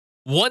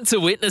Want to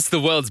witness the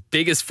world's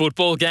biggest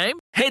football game?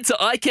 Head to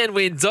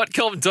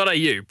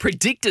iCanWin.com.au,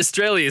 predict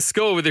Australia's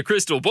score with a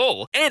crystal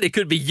ball, and it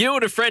could be you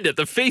and a friend at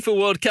the FIFA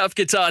World Cup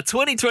Qatar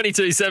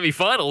 2022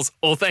 semi-finals,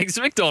 all thanks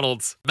to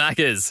McDonald's.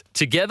 Maccas,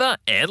 together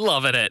and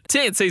loving it.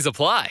 TNCs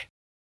apply.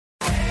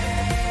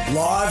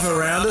 Live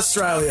around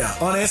Australia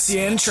on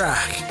SEN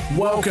Track.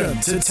 Welcome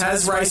to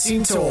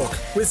Tasracing Talk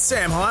with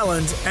Sam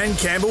Hyland and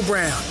Campbell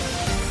Brown.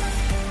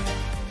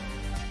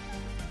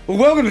 Well,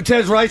 welcome to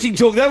Tasracing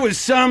Talk. That was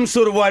some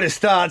sort of way to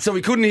start, so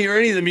we couldn't hear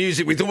any of the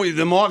music. We thought the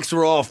mics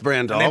were off,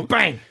 Brown Dog. And then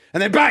bang.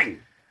 And then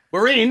bang.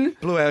 We're in.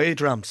 Blew our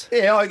eardrums.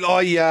 Yeah,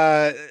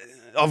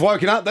 I've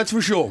woken up, that's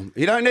for sure.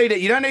 You don't need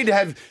it. You don't need to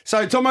have...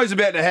 So Tomo's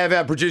about to have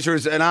our producer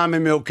as an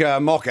almond milk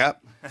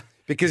mock-up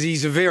because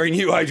he's a very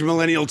new age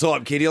millennial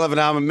type kid. He'll have an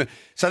almond milk.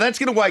 So that's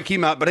going to wake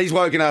him up, but he's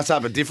woken us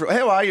up a different...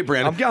 How are you,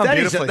 Brown? I'm going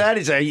beautifully.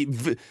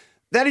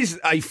 That is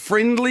a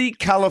friendly,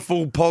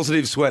 colourful,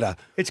 positive sweater.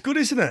 It's good,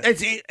 isn't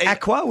it?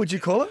 Aqua, would you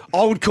call it?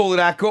 I would call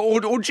it aqua,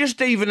 or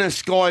just even a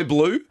sky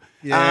blue.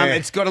 Yeah.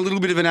 It's got a little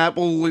bit of an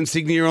Apple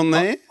insignia on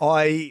there.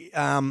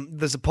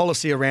 There's a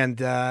policy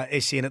around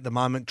SEN at the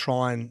moment,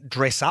 try and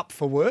dress up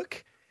for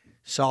work.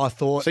 So I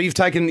thought. So you've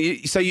taken.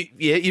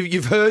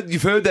 You've heard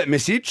that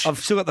message. I've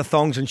still got the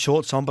thongs and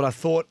shorts on, but I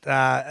thought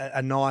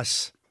a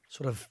nice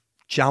sort of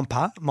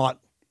jumper might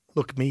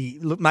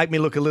make me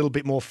look a little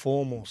bit more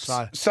formal.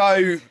 So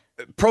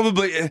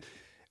probably.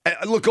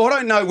 Look, I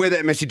don't know where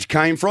that message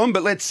came from,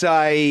 but let's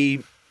say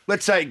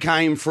it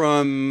came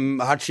from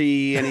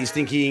Hutchie and he's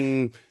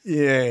thinking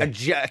a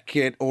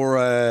jacket or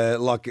a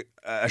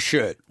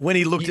shirt. When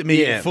he looked at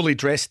me fully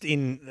dressed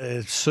in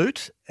a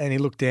suit and he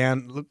looked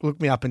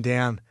me up and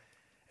down,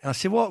 and I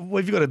said, "What?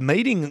 Have you got a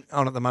meeting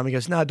on at the moment?" He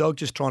goes, "No, dog,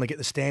 just trying to get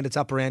the standards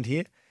up around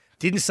here."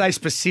 Didn't say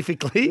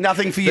specifically.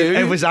 Nothing for you.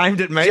 It was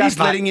aimed at me. Just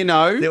letting you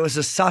know. There was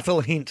a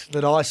subtle hint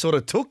that I sort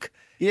of took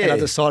and I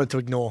decided to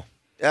ignore.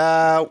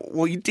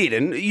 Well, you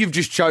didn't. You've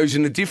just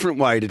chosen a different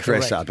way to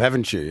dress up,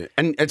 haven't you?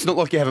 And it's not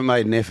like you haven't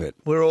made an effort.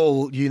 We're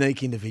all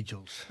unique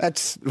individuals. I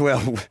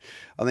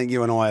think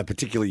you and I are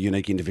particularly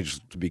unique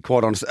individuals, to be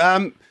quite honest.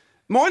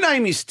 My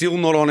name is still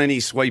not on any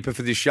sweeper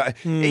for this show.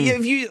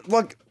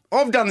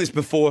 I've done this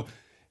before.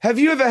 Have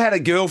you ever had a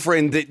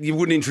girlfriend that you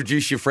wouldn't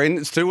introduce your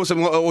friends to or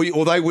something,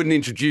 or they wouldn't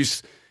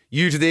introduce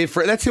you to their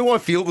friend? That's how I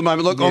feel at the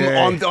moment. Look,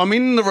 I'm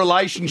in the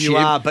relationship. You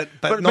are, but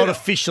not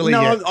officially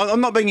yet. No,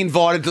 I'm not being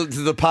invited to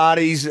the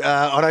parties.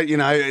 I don't,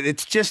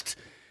 it's just...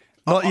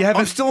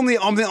 I'm still on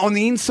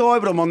the inside,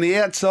 but I'm on the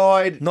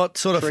outside. Not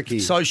sort of tricky.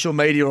 Social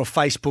media or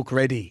Facebook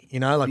ready,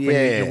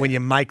 when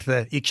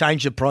you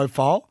change your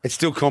profile. It's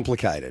still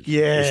complicated.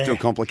 Yeah. It's still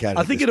complicated.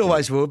 I think it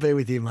always will be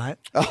with you, mate.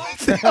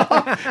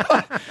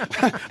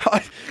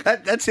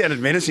 That sounded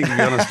menacing, to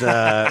be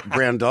honest,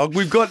 Brown Dog.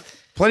 We've got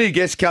plenty of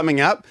guests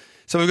coming up.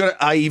 So we've got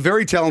a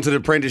very talented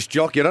apprentice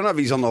jockey. I don't know if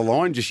he's on the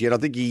line just yet. I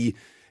think he's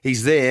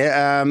there.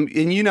 And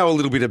you know a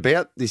little bit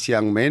about this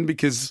young man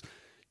because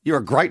you're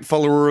a great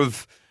follower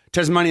of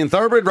Tasmanian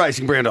thoroughbred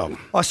racing, Brown Dog.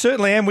 I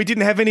certainly am. We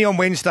didn't have any on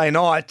Wednesday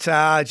night.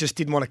 Just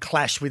didn't want to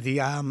clash with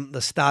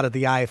the start of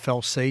the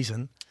AFL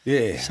season.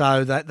 Yeah.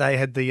 So that they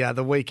had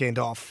the weekend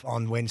off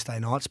on Wednesday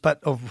nights, the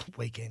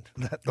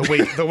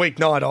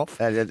weeknight off.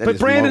 But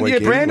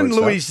Brandon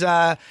Louis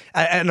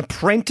an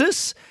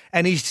apprentice,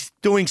 and he's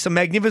doing some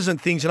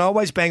magnificent things. And I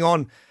always bang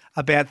on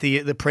about the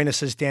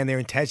apprentices down there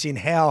in Tassie and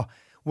how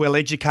well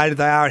educated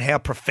they are and how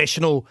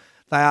professional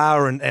they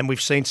are. And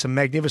we've seen some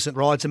magnificent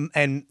rides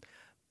and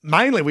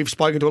mainly we've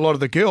spoken to a lot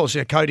of the girls.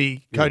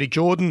 Cody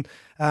Jordan,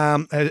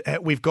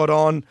 we've got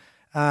on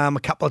a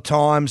couple of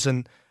times,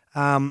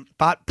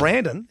 but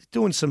Brandon is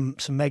doing some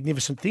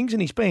magnificent things,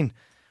 and he's been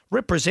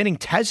representing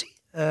Tassie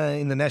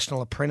in the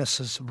National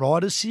Apprentices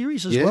Riders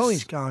Series as well.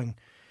 He's going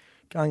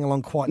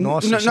along quite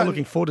nicely. So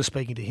looking forward to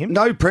speaking to him.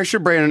 No pressure,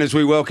 Brandon, as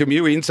we welcome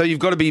you in. So you've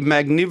got to be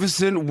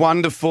magnificent,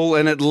 wonderful,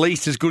 and at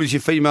least as good as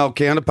your female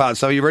counterpart.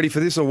 So are you ready for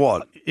this or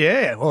what?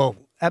 Yeah, well,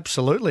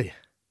 absolutely.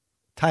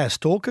 Taya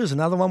Stalker's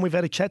another one we've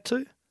had a chat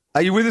to.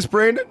 Are you with us,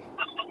 Brandon?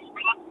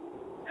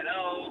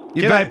 Hello.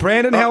 G'day,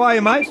 Brandon. How are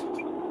you, mate? Good,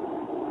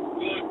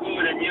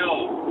 and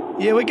you?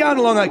 Yeah, we're going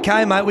along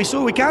okay, mate. We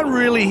can't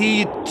really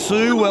hear you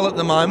too well at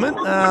the moment.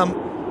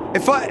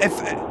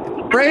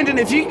 Brandon,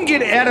 if you can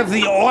get out of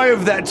the eye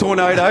of that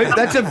tornado,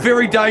 that's a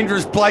very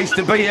dangerous place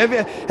to be.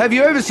 Have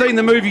you ever seen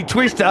the movie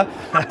Twister?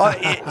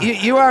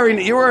 You are in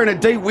a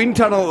deep wind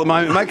tunnel at the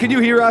moment, mate. Can you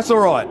hear us all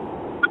right?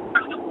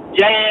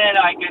 Yeah,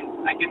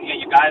 I can hear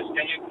you guys.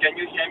 Can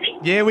you hear me?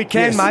 Yeah, we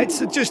can, mate.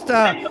 So just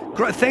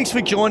thanks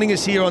for joining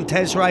us here on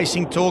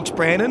Tasracing Talks,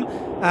 Brandon.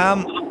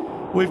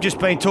 We've just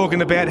been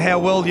talking about how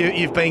well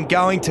you've been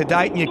going to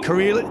date in your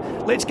career.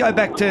 Let's go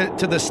back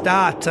to the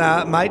start,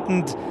 mate,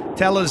 and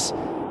tell us,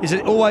 is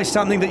it always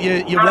something that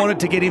you wanted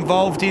to get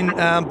involved in,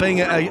 being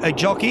a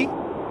jockey?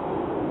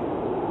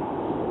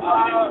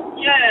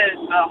 Yes,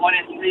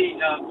 honestly,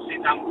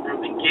 since I'm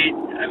from a kid,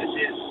 ever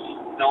since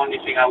the only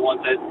thing I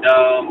wanted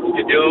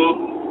to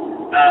do.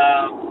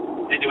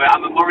 Anyway,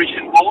 I'm a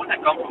Mauritian born. I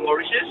come from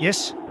Mauritius.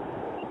 Yes.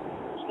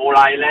 Small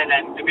island,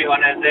 and to be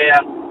honest,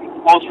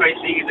 horse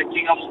racing is the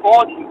king of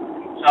sport.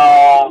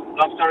 So,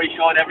 long story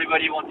short,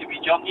 everybody wants to be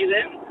jockey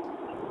there.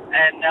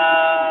 And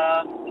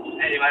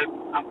anyway,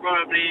 I'm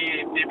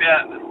probably,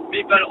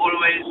 people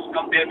always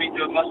compare me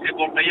to a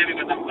basketball player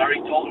because I'm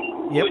very tall,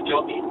 good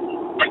jockey.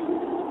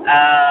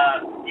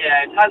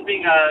 Yeah, it has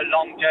been a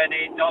long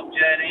journey, tough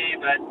journey,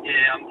 but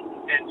yeah, I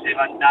can say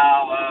that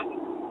now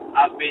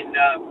I've been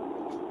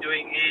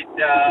doing it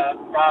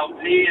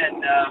proudly,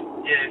 and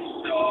yes,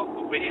 so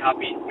really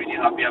happy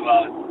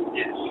about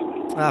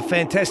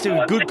fantastic.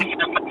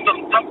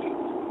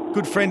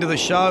 Good friend of the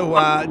show,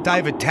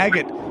 David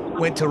Taggart,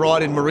 went to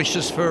ride in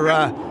Mauritius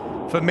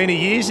for many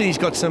years, and he's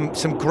got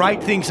some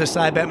great things to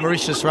say about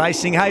Mauritius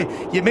racing. Hey,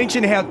 you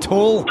mentioned how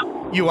tall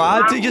you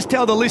are. Just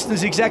tell the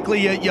listeners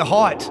exactly your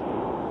height.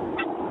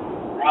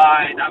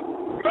 Right, I'm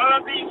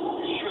probably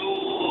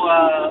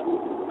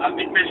sure. I've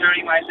been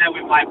measuring myself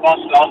with my boss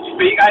last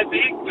week, I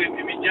think, with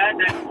Mimijan,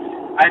 and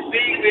I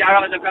think we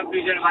are at the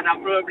conclusion that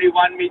I'm probably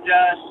 1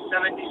 meter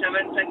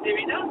 77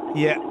 centimeter.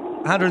 Yeah,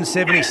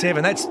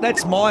 177.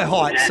 That's my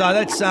height. Yeah. So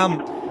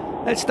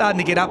that's starting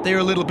to get up there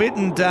a little bit.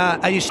 And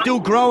are you still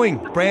growing,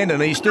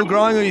 Brandon? Are you still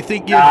growing, or you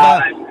think you've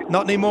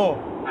not anymore?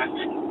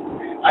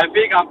 I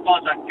think I'm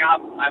past that gap.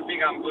 I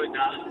think I'm good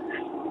now.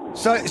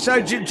 So just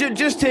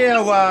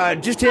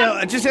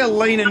how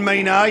lean and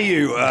mean are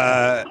you,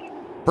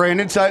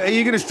 Brandon? So are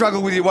you going to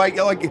struggle with your weight?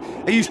 Like,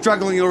 are you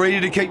struggling already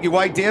to keep your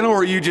weight down, or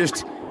are you're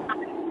just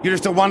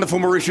a wonderful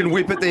Mauritian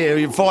whippet there?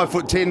 You're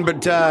 5'10",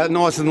 but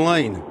nice and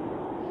lean. To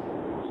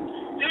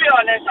be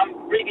honest, I'm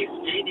pretty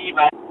skinny,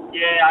 but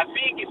yeah, I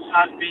think it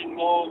has been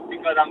more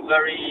because I'm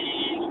very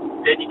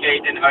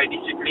dedicated and very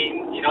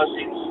disciplined,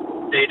 since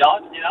day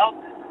dot,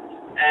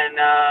 and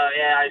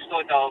I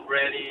sort of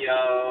really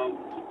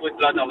put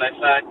a lot of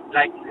effort,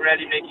 like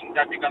really making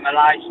that become a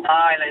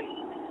lifestyle, and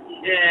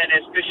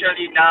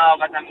especially now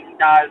that I'm in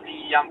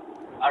Tassie, I'm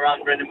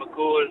around Brendan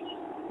McCool,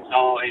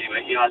 so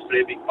anyway, he has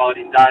played a big part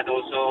in that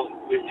also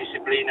with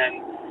discipline,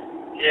 and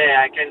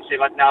I can say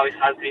that now it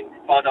has been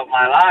part of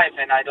my life,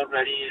 and I don't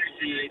really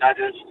see it as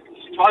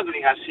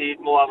struggling. I see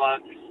it more of a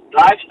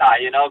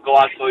lifestyle, go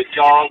out for a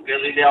jog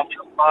every day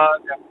after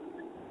work,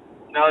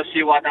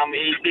 see what I'm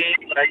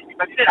eating,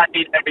 but still I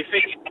eat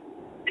everything.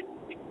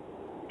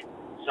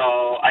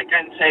 So I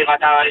can say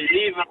that I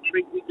live a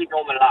pretty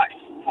normal life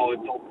for a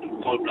tall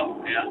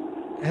block,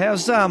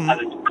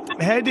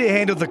 How do you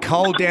handle the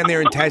cold down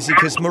there in Tassie?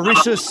 Because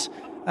Mauritius,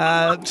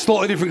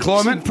 slightly different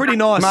climate, pretty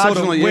nice sort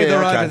of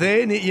weather over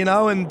there, and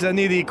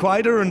near the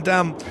equator, and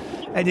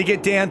you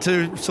get down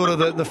to sort of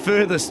the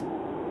furthest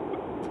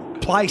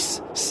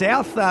place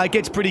south, it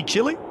gets pretty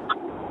chilly. I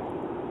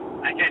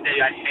can tell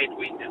you, I hate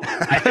winter.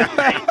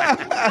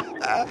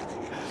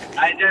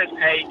 I just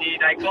hate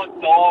it. I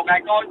can't talk.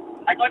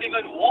 I can't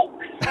even walk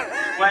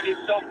when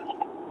it's so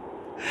cold.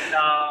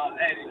 So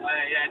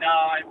anyway,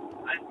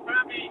 I'm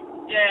probably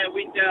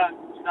winter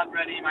is not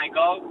really my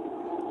goal,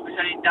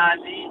 especially in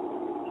Tassie.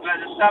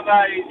 But the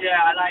summer is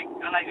I like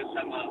the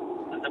summer.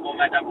 At the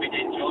moment, I'm really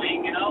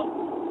enjoying,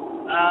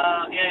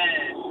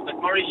 Yes, but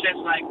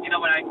Mauritius,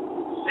 when I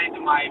say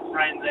to my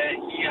friends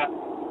here,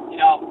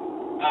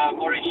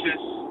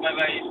 Mauritius,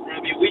 weather is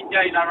probably winter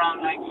is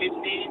around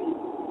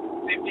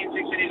 15,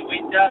 16 is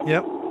winter.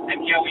 Yep. And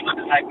here we got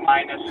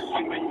minus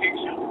something.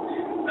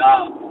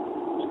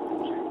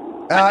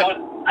 I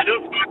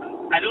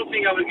don't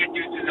think I will get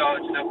used to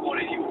the cold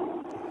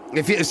anymore.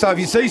 If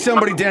you see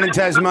somebody down in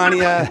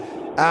Tasmania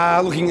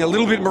looking a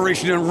little bit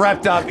Mauritian and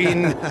wrapped up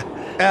in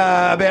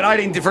about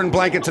 18 different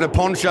blankets and a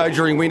poncho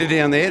during winter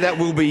down there, that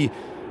will be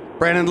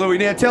Brandon Louis.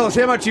 Now tell us,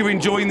 how much are you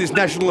enjoying this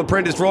National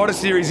Apprentice Rider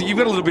Series? You've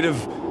got a little bit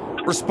of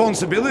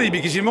responsibility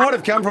because you might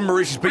have come from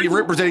Mauritius, but you're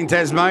representing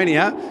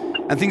Tasmania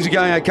and things are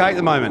going okay at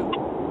the moment.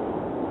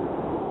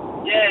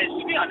 Yeah,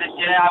 to be honest,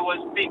 I was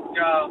picked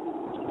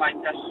by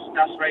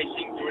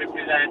Tasracing to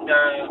represent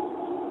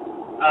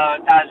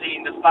Tassie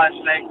in the first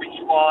leg, which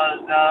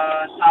was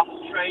South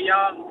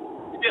Australia.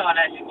 To be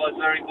honest, it was a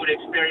very good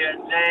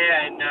experience there,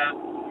 and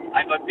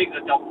I got picked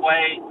the top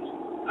weight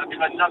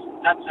because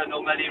that's a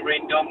normally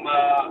random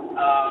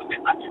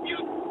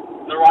attribute.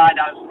 The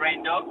rider's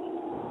random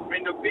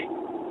pick.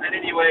 And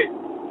anyway,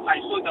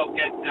 I sort of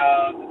get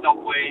the top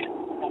weight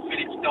for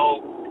Philip Stowe.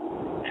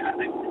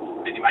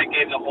 Anyway, I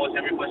gave the horse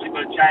every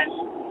possible chance.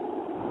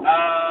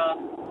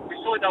 We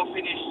sort of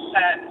finished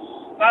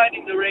third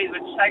in the race,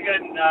 but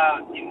second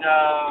in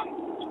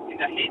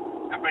the heat,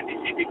 apprentice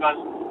heat, because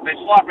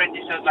there's 4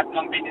 apprentices that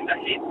compete in the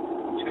heat.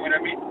 You know what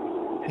I mean?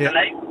 In the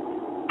lake.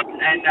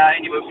 And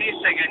anyway, we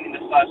finished second in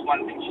the first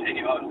one, which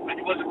anyway, but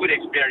it was a good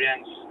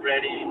experience,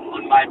 really,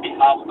 on my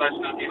behalf.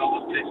 Personally, it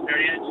was a good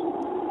experience.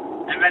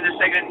 And then the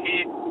second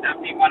heat, I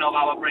think one of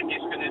our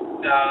apprentices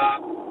couldn't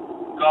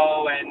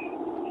go,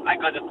 and I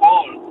got a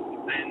call.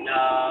 And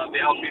they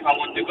asked me if I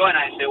want to go, and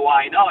I said,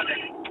 why not?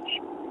 And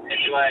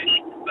anyway,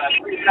 but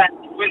that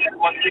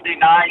was pretty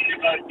nice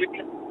because it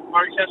was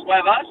Mauritius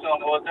weather, so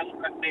it was just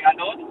a thing I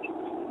thought.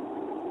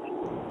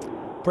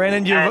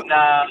 Brandon,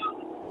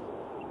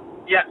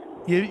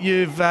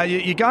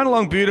 you're going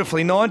along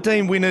beautifully.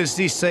 19 winners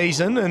this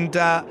season, and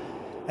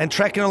and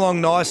tracking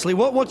along nicely.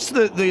 What's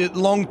the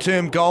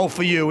long-term goal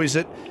for you? Is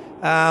it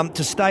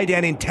to stay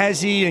down in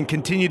Tassie and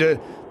continue to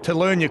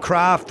learn your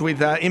craft with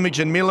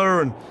Imogen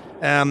Miller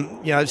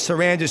and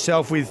surround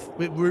yourself with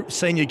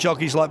senior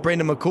jockeys like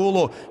Brendan McCool,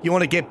 or you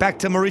want to get back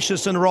to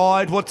Mauritius and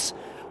ride? What's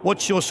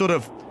your sort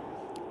of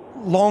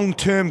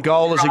long-term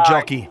goal as a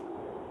jockey?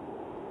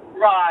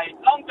 Right.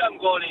 Long-term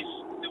goal is,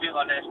 to be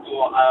honest,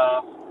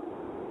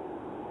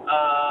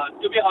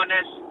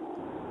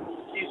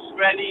 is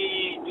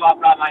really to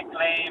apply my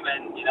claim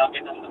and, get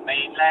on the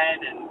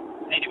mainland. And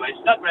anyway, it's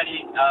not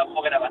really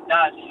forget about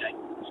Tassie. Like,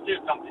 still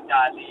come to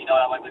Tassie,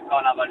 like the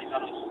carnival and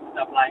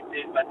stuff like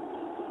this. But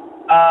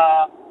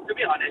to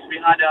be honest, we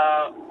had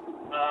an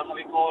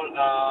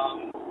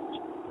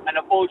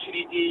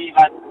opportunity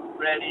that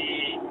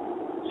really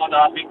sort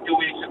of, I think 2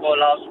 weeks ago,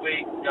 last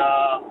week,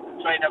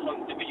 trainer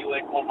from WA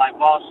called my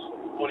boss,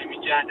 called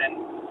Imogen, and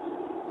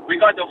we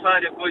got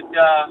offered a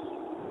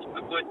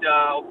good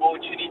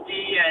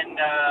opportunity, and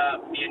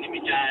me and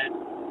Imogen,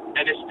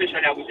 and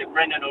especially I would say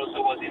Brendan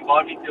also was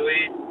involved into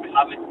it.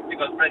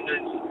 Because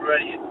Brendan's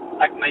really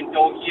like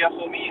mentor here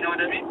for me, you know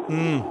what I mean?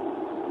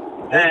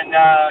 And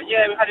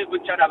we had a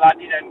good chat about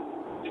it, and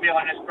to be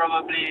honest,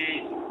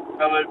 probably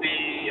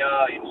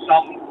in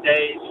some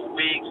days or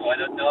weeks, or I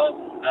don't know,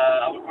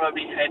 I would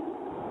probably head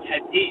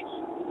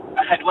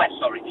west,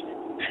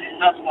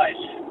 not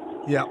west.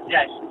 Yeah.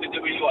 Yes, to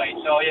WA.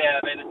 So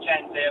there's a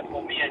chance there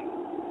for me, and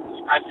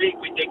I think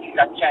we're taking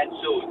that chance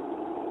soon.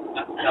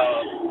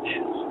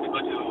 We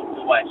go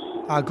to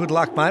west. Good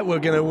luck, mate. We're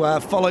going to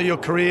follow your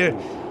career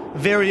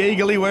very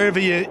eagerly wherever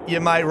you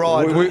may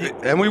ride.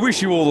 And we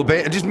wish you all the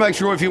best. Just make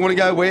sure if you want to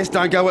go west,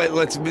 don't go west.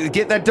 Let's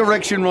get that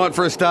direction right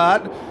for a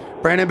start,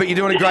 Brandon. But you're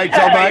doing a great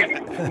job,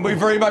 mate. We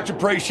very much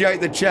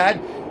appreciate the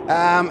chat.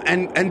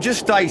 And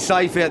just stay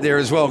safe out there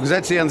as well, because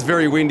that sounds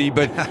very windy.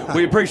 But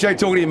we appreciate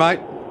talking to you, mate.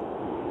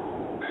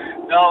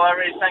 No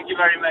worries. Thank you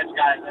very much,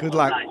 guys. Good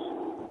luck. Nice.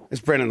 It's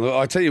Brendan. Look,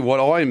 I tell you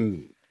what, I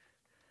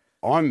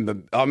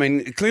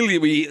mean,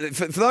 clearly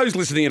for those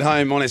listening at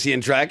home on SEN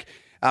Track,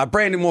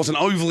 Brandon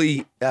wasn't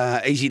overly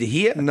easy to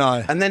hear.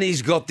 No. And then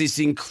he's got this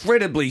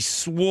incredibly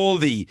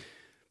swarthy,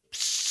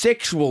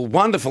 sexual,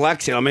 wonderful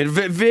accent. I mean,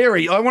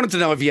 I wanted to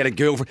know if he had a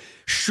girlfriend.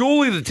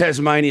 Surely the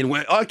Tasmanian,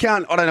 I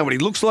don't know what he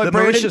looks like, the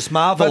Brandon. Mauritius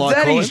Marvel, but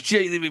I call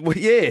him.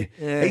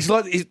 Yeah. He's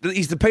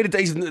the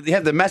Peter, you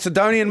have the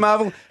Macedonian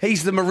Marvel,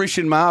 he's the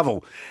Mauritian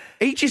Marvel.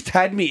 He just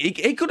had me.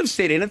 He could have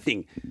said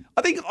anything.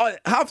 I think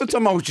half the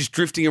time I was just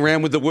drifting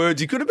around with the words.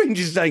 He could have been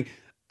just saying,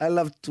 I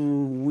love to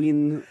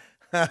win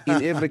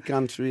in every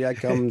country I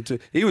come to.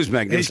 He was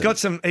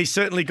magnificent. He's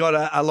certainly got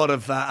a lot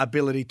of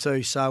ability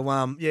too.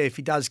 So, if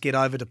he does get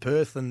over to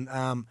Perth and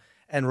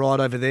ride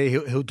over there,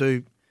 he'll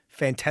do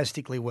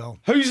fantastically well.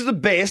 Who's the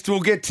best? We'll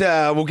get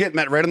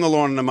Matt Red on the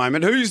line in a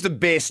moment. Who's the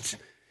best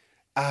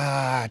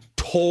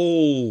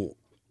tall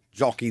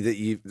jockey that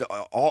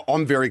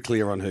I'm very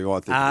clear on who I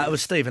think. It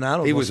was Stephen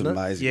Arnold. He was wasn't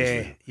amazing.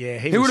 It? Yeah.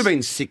 He would have been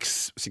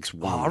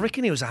 6'1". I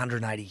reckon he was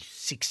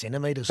 186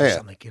 centimetres or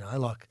something.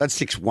 Like that's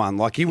 6'1".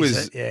 Like he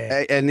was,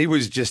 and he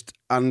was just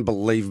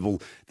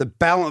unbelievable. The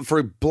balance for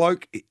a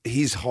bloke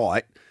his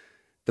height,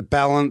 the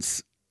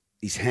balance,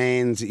 his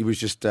hands. He was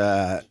just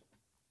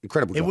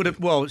incredible. It would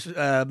have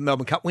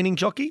Melbourne Cup winning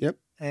jockey. Yep,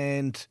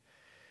 and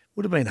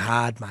would have been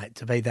hard, mate,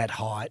 to be that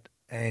height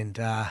and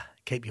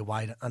keep your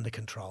weight under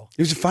control.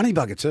 He was a funny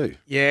bugger too.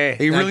 Yeah,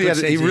 he really had.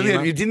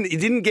 You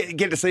didn't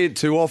get to see it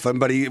too often,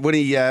 but when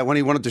he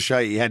wanted to show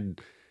you,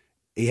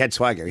 he had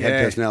swagger. He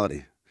had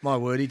personality. My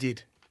word, he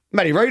did.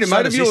 Matty Reid,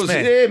 mate of yours.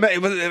 Yeah, mate,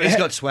 he's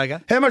got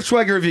swagger. How much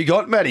swagger have you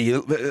got, Matty?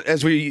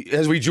 As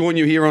we join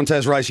you here on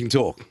Tasracing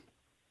Talk.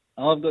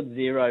 I've got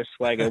zero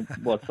swagger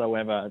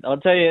whatsoever. I'll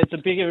tell you, it's a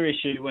bigger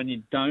issue when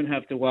you don't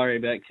have to worry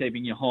about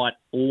keeping your height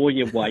or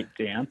your weight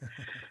down.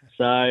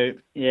 So,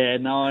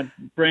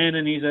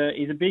 Brandon, he's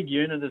a big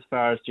unit as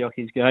far as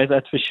jockeys go,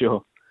 that's for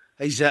sure.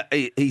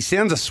 He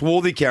sounds a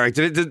swarthy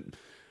character. Do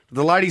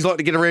the ladies like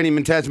to get around him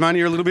in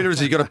Tasmania a little bit, or has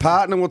he got a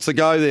partner? What's the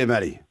go there,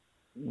 Matty?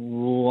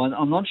 Well,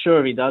 I'm not sure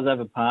if he does have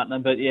a partner,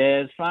 but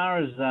as far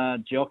as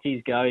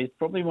jockeys go, he's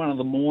probably one of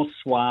the more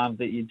suave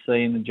that you'd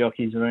see in the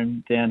jockeys'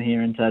 room down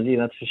here in Tassie,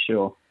 that's for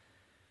sure.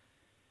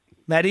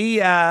 Matty,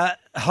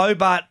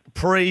 Hobart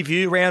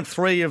preview, round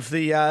 3 of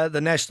the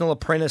National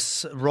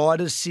Apprentice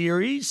Riders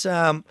Series.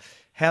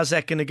 How's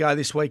that going to go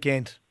this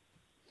weekend?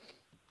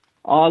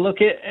 Oh, look,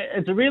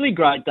 it's a really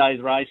great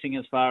day's racing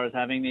as far as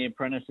having the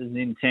apprentices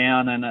in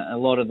town and a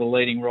lot of the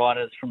leading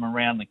riders from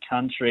around the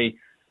country.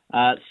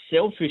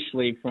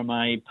 Selfishly, from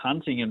a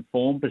punting and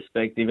form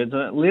perspective, it's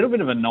a little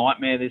bit of a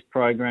nightmare, this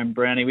program,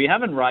 Brownie. We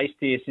haven't raced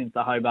here since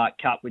the Hobart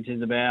Cup, which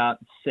is about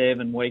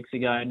 7 weeks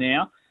ago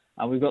now.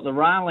 We've got the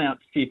rail out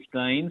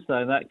 15,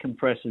 so that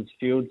compresses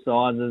field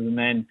sizes, and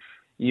then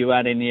you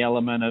add in the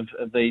element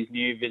of these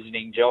new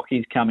visiting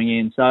jockeys coming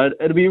in. So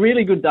it'll be a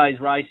really good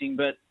day's racing,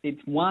 but it's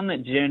one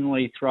that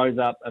generally throws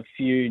up a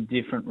few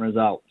different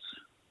results.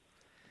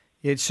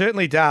 Yeah, it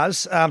certainly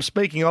does.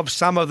 Speaking of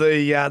some of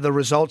the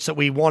results that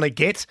we want to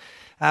get,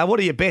 what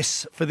are your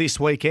bests for this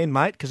weekend,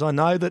 mate? Because I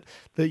know that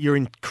you're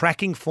in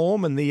cracking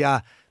form, and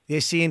the the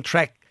SEN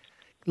track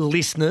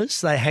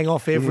listeners, they hang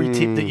off every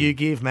tip that you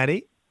give,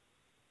 Matty?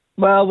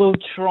 Well, we'll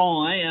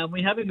try.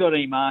 We haven't got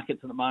any markets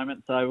at the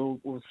moment, so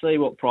we'll see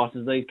what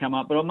prices these come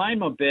up. But I made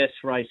my best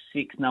race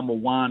 6, number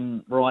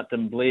 1,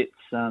 Brighton Blitz.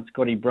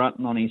 Scotty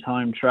Brunton on his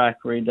home track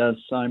where he does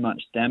so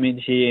much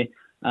damage here.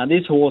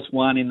 This horse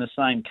won in the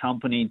same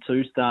company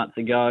 2 starts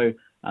ago,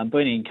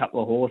 beating a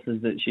couple of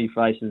horses that she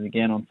faces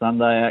again on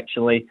Sunday,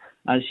 actually.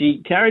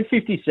 She carried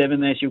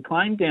 57 there. She'll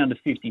claim down to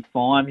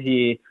 55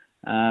 here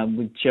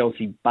with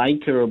Chelsea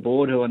Baker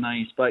aboard, who I know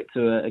you spoke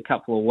to a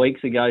couple of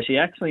weeks ago. She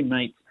actually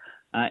meets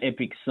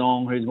Epic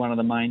Song, who's one of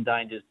the main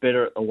dangers,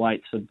 better at the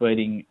weights for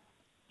beating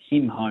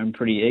him home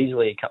pretty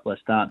easily a couple of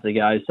starts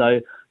ago. So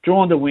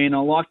drawn to win. I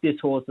like this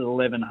horse at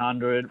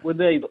 1100. Would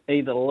they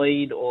either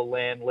lead or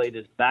land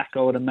leaders back,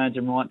 I would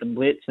imagine, right, than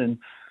Blitz, and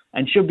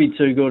should be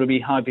too good to be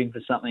hoping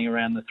for something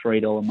around the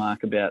 $3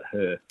 mark about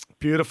her.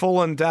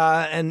 Beautiful,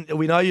 and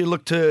we know you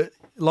like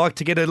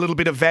to get a little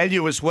bit of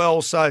value as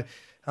well. So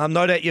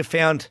no doubt you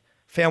found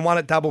one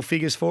at double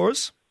figures for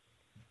us.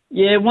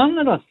 Yeah, one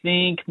that I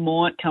think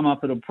might come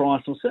up at a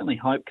price, or certainly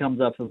hope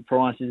comes up at a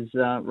price, is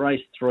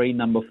race 3,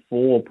 number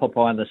 4,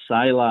 Popeye the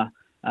Sailor.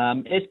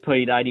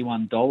 SP'd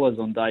 $81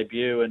 on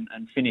debut and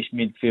finished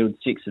midfield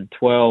 6 of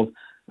 12.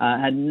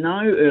 Had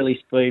no early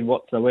speed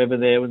whatsoever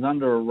there. Was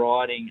under a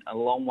riding a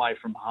long way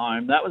from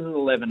home. That was at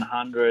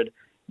 1100.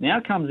 Now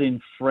comes in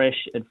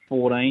fresh at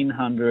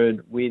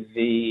 1400 with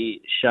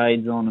the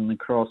shades on and the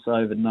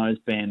crossover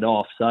noseband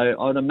off. So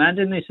I would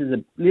imagine this is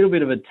a little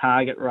bit of a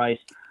target race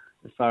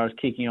as far as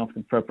kicking off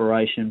the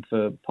preparation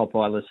for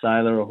Popeye the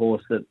Sailor, a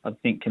horse that I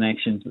think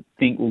connections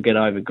think will get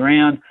over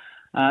ground.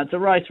 It's a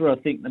race where I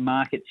think the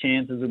market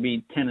chances will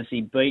be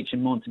Tennessee Beach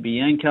and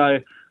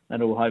Montebianco.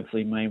 That'll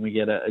hopefully mean we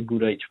get a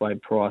good each-way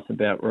price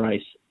about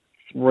race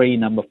 3,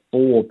 number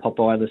 4,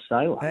 Popeye the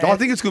Sailor. I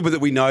think it's good that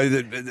we know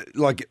that,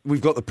 like,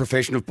 we've got the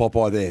profession of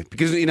Popeye there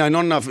because, you know,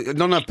 not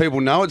enough people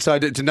know it. So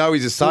to know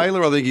he's a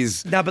sailor, I think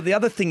is... No, but the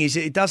other thing is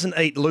it doesn't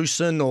eat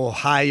lucerne or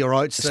hay or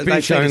oats.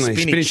 Spinach only.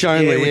 Spinach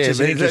only, which is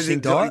an interesting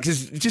diet.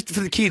 Because just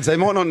for the kids, they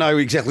might not know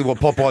exactly what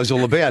Popeye's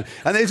all about.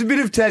 And there's a bit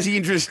of Tassie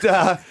interest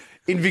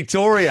in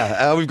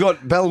Victoria. We've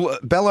got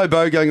Bello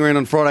Bow going around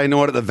on Friday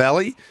night at the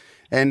Valley.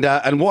 And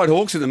White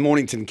Hawks at the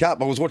Mornington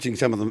Cup. I was watching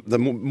some of the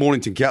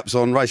Mornington Cups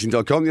on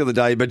racing.com the other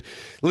day, but a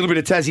little bit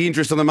of Tassie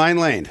interest on the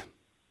mainland.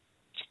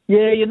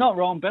 Yeah, you're not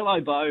wrong. Bello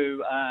Bow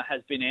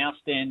has been our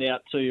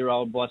standout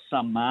 2-year-old by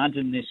some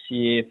margin this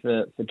year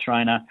for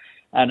trainer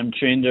Adam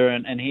Trinder,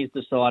 and he's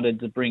decided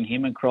to bring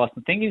him across.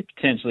 I think he's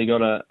potentially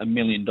got a $1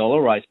 million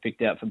race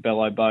picked out for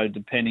Bello Bow,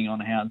 depending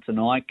on how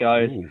tonight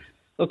goes. Ooh.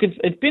 Look,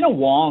 it's been a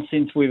while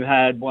since we've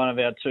had one of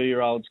our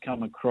 2-year-olds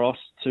come across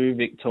to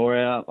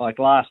Victoria. Like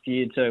last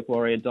year, Turk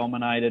Warrior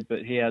dominated,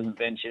 but he hasn't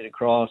ventured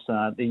across.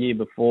 The year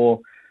before,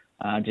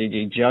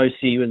 Gigi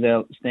Josie was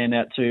our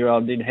standout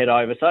 2-year-old, did head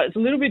over. So it's a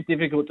little bit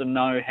difficult to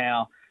know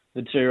how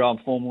the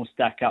 2-year-old form will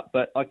stack up.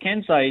 But I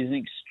can say he's an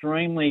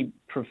extremely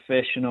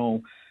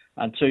professional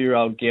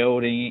 2-year-old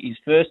gelding. His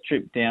first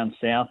trip down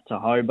south to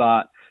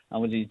Hobart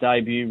was his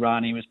debut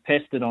run. He was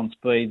pestered on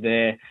speed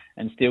there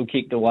and still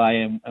kicked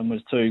away and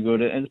was too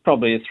good. It's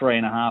probably a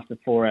 3.5 to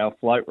 4 hour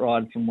float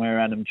ride from where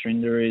Adam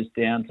Trinder is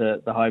down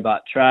to the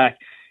Hobart track.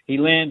 He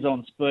lands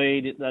on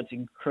speed. That's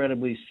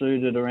incredibly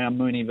suited around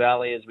Moonee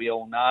Valley, as we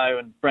all know.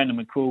 And Brendan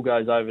McCool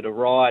goes over to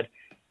ride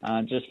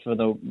just for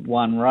the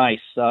one race.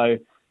 So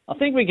I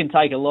think we can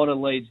take a lot of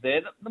leads there.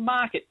 The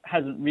market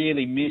hasn't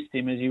really missed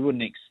him, as you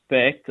wouldn't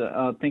expect.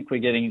 I think we're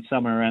getting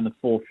somewhere around the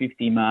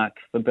 450 mark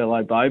for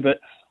Bello Bow,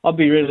 but I'd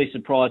be really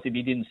surprised if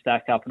he didn't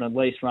stack up and at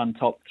least run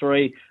top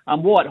 3.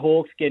 White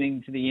Hawk's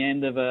getting to the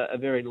end of a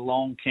very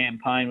long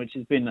campaign, which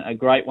has been a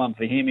great one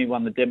for him. He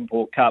won the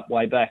Devonport Cup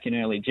way back in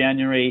early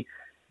January.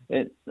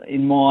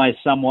 In my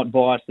somewhat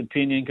biased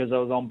opinion, because I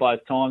was on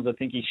both times, I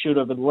think he should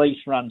have at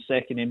least run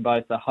second in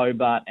both the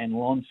Hobart and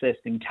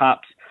Launceston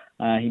Cups.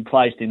 He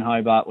placed in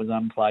Hobart, was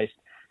unplaced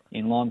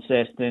in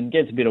Launceston.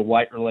 Gets a bit of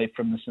weight relief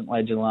from the St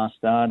Leger last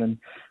start. And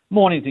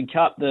Mornington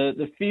Cup,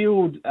 the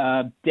field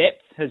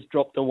depth has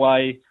dropped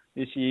away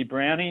this year,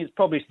 Brownie. It's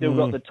probably still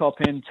got the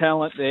top-end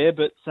talent there,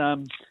 but,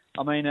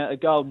 a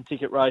golden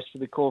ticket race for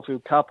the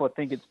Caulfield Cup, I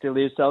think it still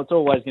is, so it's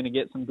always going to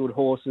get some good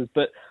horses.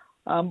 But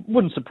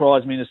wouldn't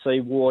surprise me to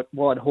see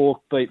White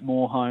Hawk beat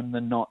more home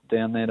than not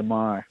down there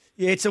tomorrow.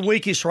 Yeah, it's a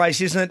weakish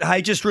race, isn't it?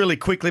 Hey, just really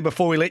quickly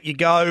before we let you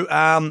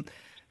go,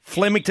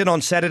 Flemington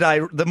on Saturday,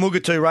 the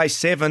Mugatoo race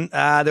 7,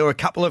 there were a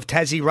couple of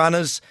Tassie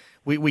runners.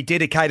 We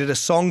dedicated a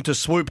song to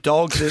Swoop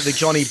Dogs, the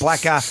Johnny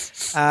Blacker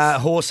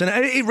horse, and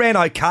it ran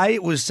okay.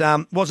 It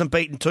wasn't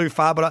beaten too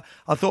far, but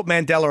I thought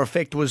Mandela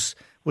Effect was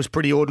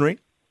pretty ordinary.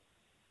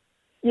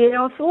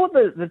 Yeah, I thought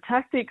that the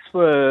tactics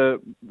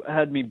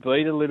had me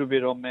beat a little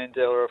bit on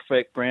Mandela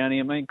Effect,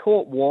 Brownie.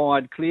 Caught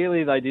wide.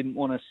 Clearly they didn't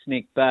want to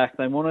sneak back.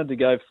 They wanted to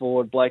go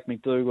forward. Blake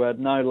McDougall had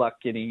no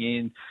luck getting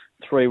in.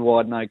 3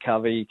 wide, no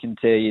cover, you can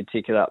tear your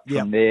ticket up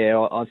from there.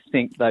 I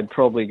think they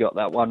probably got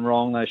that one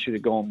wrong. They should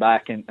have gone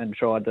back and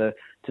tried to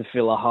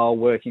fill a hole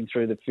working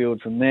through the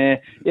field from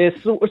there. Yeah,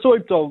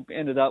 Swoop Dog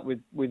ended up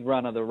with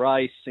run of the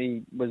race.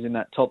 He was in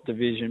that top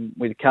division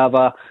with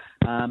cover.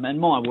 And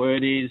my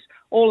word is,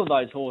 all of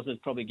those horses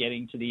probably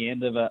getting to the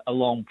end of a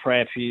long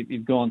prep.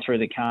 You've gone through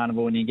the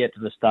carnival and you get to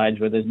the stage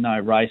where there's no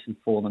races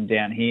for them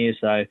down here.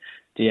 So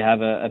do you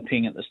have a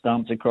ping at the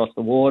stumps across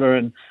the water?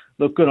 And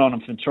look, good on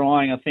him for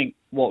trying. I think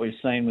what we've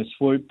seen with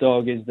Swoop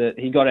Dog is that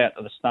he got out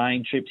to the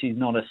staying trips. He's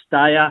not a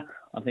stayer.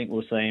 I think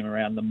we'll see him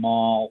around the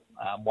mile,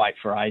 wait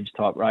for age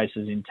type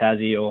races in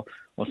Tassie or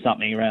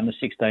something around the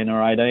 16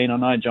 or 18. I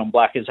know John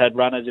Black has had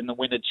runners in the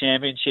Winter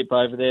Championship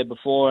over there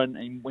before,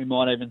 and we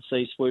might even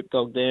see Swoop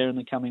Dog there in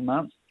the coming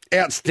months.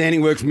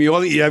 Outstanding work from you.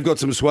 I think you have got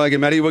some swagger,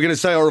 Matty. We're going to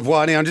say au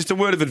revoir now. And just a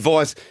word of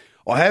advice.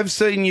 I have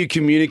seen you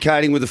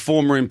communicating with a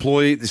former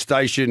employee at the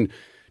station,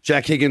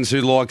 Jack Higgins,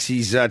 who likes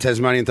his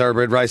Tasmanian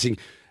thoroughbred racing.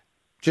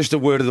 Just a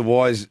word of the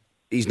wise,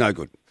 he's no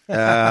good.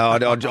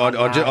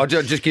 I'll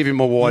just give him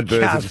a wide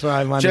berth.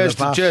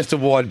 Just a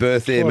wide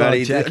berth there,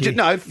 Matty.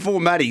 No, for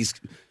Matty's.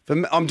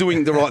 I'm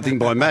doing the right thing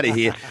by Matty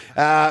here.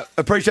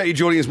 Appreciate you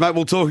joining us, mate.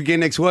 We'll talk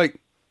again next week.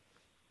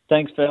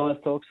 Thanks, fellas.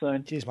 Talk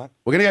soon. Cheers, mate.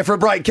 We're going to go for a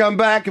break, come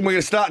back, and we're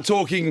going to start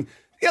talking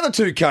the other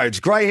two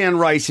codes, Greyhound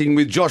Racing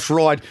with Josh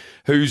Wright,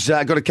 who's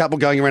got a couple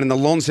going around in the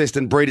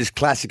Launceston Breeders'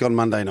 Classic on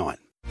Monday night.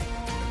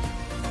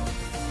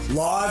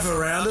 Live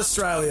around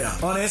Australia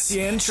on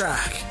SEN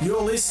Track.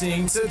 You're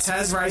listening to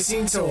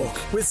Tasracing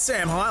Talk with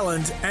Sam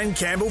Hyland and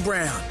Campbell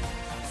Brown.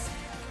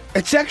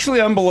 It's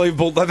actually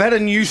unbelievable. They've had a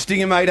new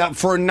stinger made up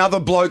for another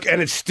bloke,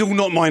 and it's still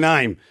not my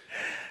name.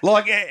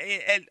 Like,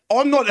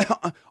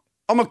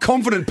 I'm a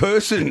confident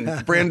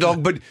person, Brown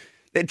Dog, but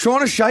they're trying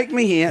to shake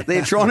me here.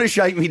 They're trying to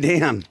shake me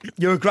down.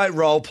 You're a great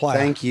role player.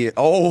 Thank you.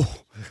 Oh,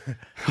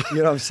 you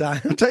know what I'm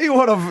saying? I'll tell you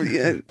what,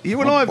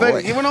 you and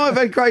I have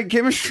had great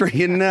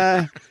chemistry, and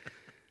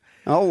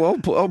I'll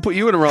put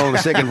you in a role in a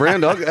second,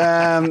 Brown Dog.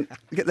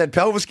 Get that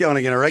pelvis going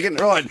again, I reckon.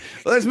 Right,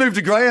 let's move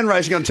to Greyhound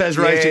Racing on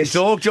Tasracing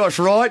Talk. Josh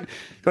Wright,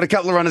 got a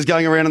couple of runners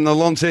going around in the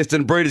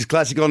Launceston Breeders'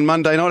 Classic on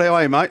Monday night. How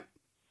are you, mate?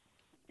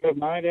 Good,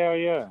 mate. How are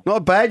you?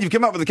 Not bad. You've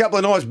come up with a couple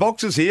of nice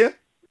boxes here.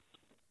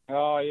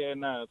 Oh, yeah,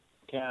 no,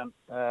 can't.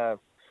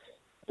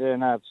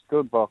 It's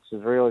good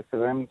boxes, really, for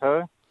them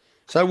too.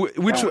 So,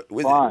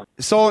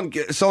 Silent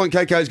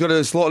Coco's got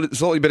a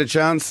slightly better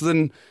chance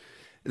than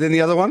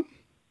the other one?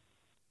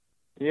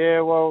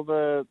 Yeah, well,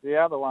 the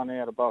other one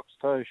out of box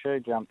two, she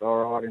jumped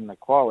all right in the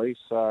quali,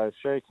 so if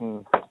she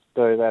can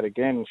do that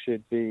again,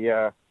 she'd be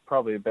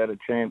probably a better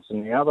chance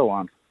than the other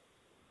one.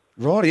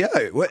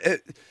 Rightio.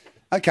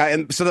 Okay,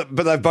 and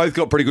but they've both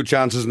got pretty good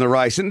chances in the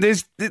race, and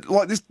there's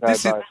like this.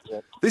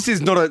 This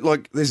is not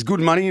there's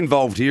good money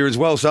involved here as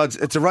well, so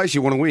it's a race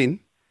you want to win.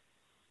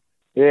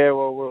 Yeah,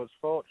 well, we was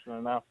fortunate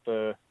enough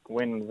to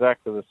win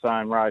exactly the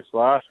same race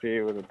last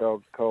year with a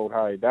dog called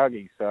Hey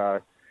Dougie,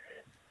 so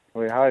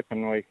we're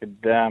hoping we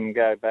could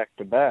go back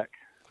to back.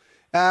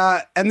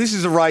 And this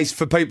is a race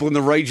for people in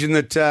the region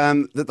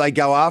that they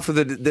go after.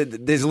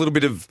 That there's a little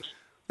bit of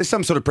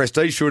some sort of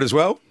prestige to it as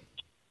well.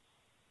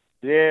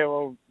 Yeah,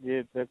 well,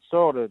 it's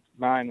sort of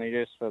mainly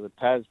just for the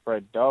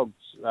Tas-bred dogs,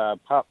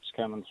 pups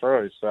coming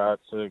through. So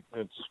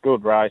it's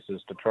good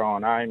races to try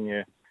and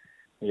aim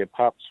your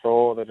pups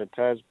for that are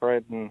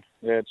Tas-bred, and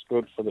it's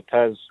good for the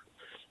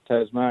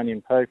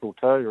Tasmanian people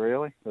too,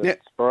 really.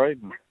 That's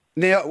breeding.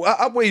 Now,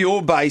 up where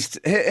you're based,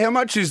 how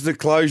much is the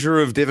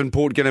closure of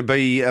Devonport going to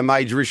be a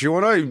major issue?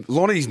 I know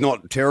Lonnie's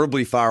not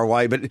terribly far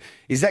away, but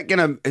is that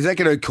going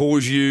to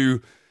cause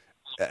you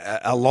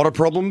a lot of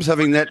problems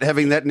having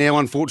that now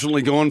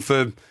unfortunately gone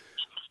for?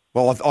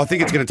 Well, I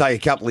think it's going to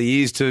take a couple of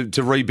years to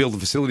rebuild the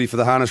facility for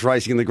the harness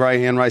racing and the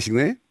greyhound racing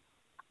there.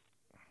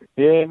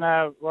 Yeah,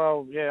 no,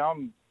 well, yeah,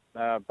 I'm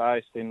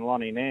based in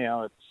Lonnie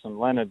now at St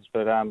Leonard's,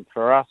 but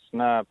for us,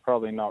 no,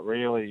 probably not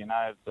really. You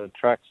know, the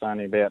track's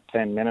only about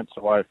 10 minutes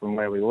away from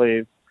where we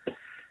live,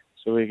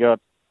 so we got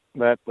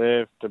that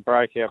there to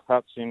break our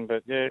pups in.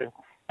 But yeah,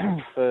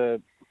 for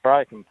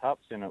breaking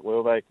pups in it,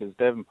 will they? Because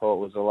Devonport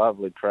was a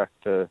lovely track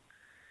to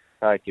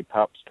take your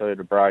pups to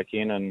break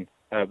in and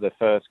have the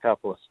first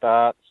couple of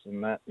starts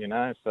and that, you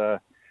know. So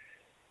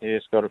you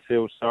just got to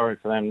feel sorry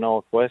for them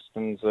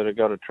Northwesterns that have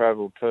got to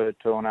travel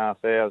 2.5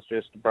 hours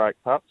just to break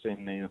pups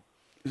in there.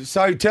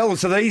 So tell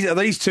us, are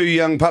these two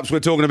young pups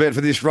we're talking about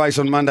for this race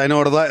on Monday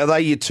night? Are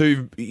they your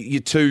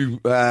two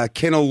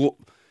kennel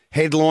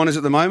headliners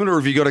at the moment, or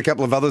have you got a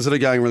couple of others that are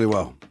going really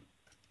well?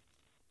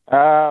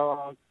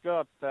 I've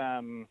got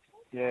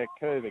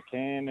Cuba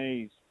Can.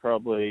 He's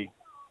probably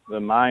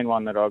the main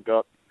one that I've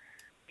got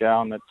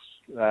going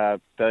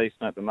that's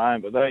decent at the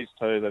moment. But these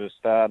two that have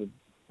started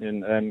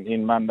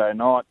in Monday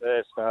night,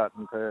 they're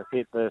starting to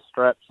hit their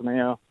straps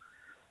now,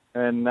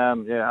 and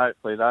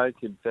hopefully they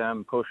could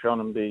push on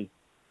and be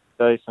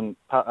decent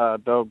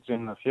dogs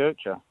in the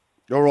future.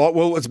 All right.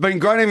 Well, it's been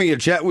great having a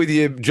chat with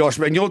you, Josh.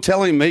 And you're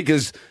telling me,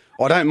 because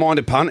I don't mind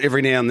a punt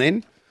every now and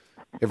then,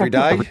 every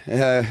day,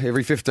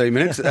 every 15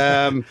 minutes.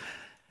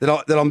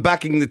 that I'm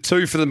backing the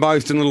 2 for the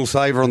most and Little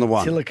Saver on the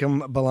 1.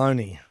 Tillicum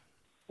Baloney.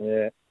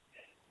 Yeah.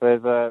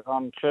 There's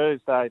on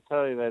Tuesday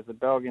too, there's a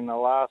dog in the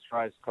last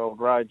race called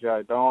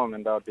Rojo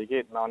Diamond. I'd be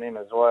getting on him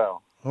as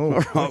well.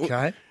 Oh,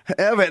 okay.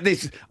 How about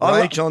this?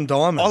 Rage on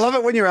Diamond. I love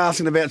it when you're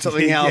asking about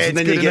something Yeah, else it's and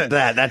then good, you isn't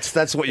get it? that.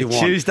 That's what you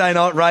want. Tuesday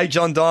night, Rage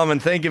on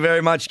Diamond. Thank you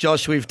very much,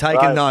 Josh. We've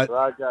taken note.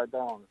 Rojo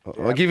Diamond.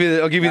 I'll give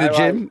you the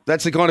gem.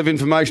 That's the kind of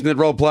information that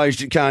role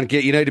players can't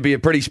get. You need to be a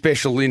pretty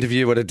special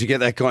interviewer to get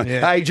that kind. Yeah.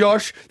 Hey,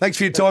 Josh, thanks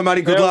for your time,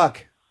 matey. Good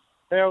luck.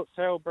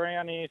 Tell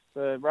Brownie if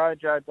the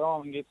Rojo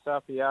Diamond gets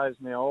up, he owes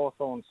me a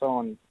Hawthorn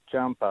sign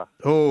jumper.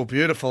 Oh,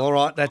 beautiful. All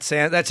right, that's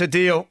a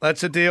deal.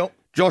 That's a deal.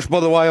 Josh, by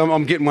the way,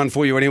 I'm getting one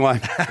for you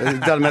anyway.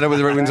 It doesn't matter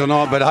whether it wins or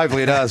not, but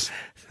hopefully it does.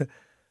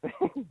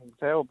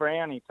 Tell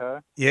Brownie too.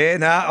 Yeah,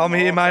 no, I'm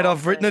here, mate.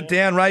 I've written it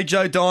down.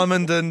 Rajo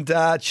Diamond and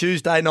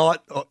Tuesday night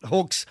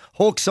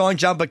Hawk sign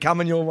jumper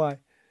coming your way.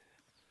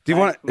 Do you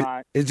want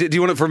it? Do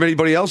you want it from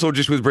anybody else or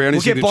just with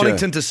Brownie's We'll get signature?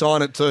 Bonington to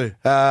sign it too.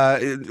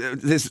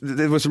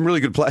 There was some really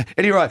good play.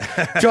 Anyway,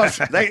 Josh,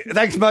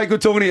 thanks, mate.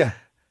 Good talking to you.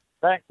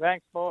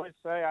 Thanks, boys.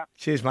 See ya.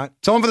 Cheers, mate.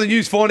 Time for the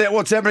news. Find out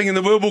what's happening in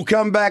the world. We'll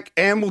come back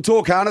and we'll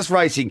talk harness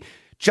racing.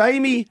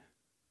 Jamie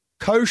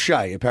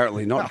Cochet,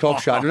 apparently, not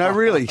Cockshay. No,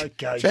 really.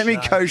 Jamie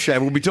Cochet.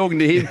 We'll be talking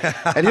to him,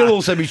 and he'll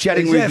also be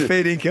chatting Is with that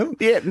fair income?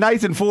 Yeah,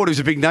 Nathan Ford, who's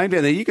a big name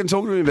down there. You can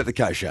talk to him about the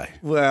Cochet.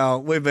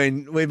 Well, we've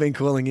been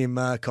calling him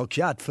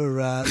Cockshut for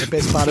the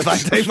best part of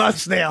 18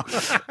 months now.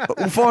 But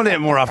we'll find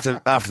out more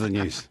after the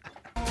news.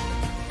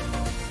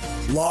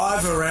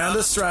 Live around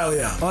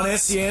Australia on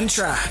SEN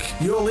Track.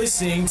 You're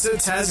listening to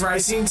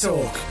Tasracing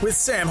Talk with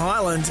Sam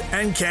Hyland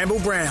and Campbell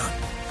Brown.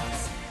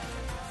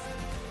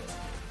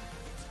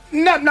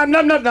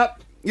 No.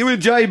 You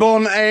with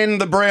J-Bon and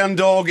the Brown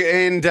Dog,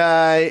 and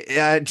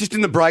just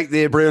in the break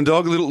there, Brown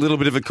Dog, a little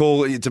bit of a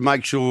call to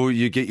make sure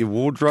you get your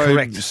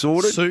wardrobe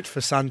sorted. Suit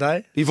for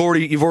Sunday. You've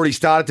already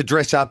started to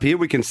dress up here.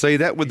 We can see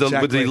that with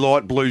the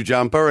light blue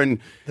jumper and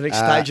the next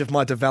stage of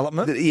my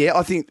development. Yeah,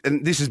 I think,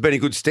 and this has been a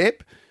good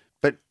step,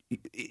 but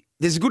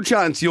there's a good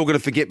chance you're going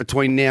to forget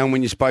between now and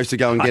when you're supposed to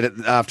go and get it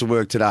after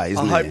work today,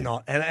 isn't there? I hope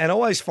not. And I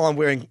always find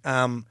wearing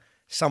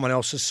someone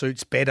else's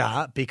suits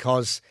better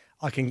because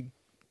I can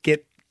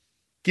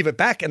give it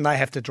back and they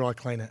have to dry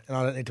clean it, and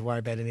I don't need to worry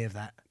about any of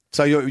that.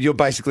 So you're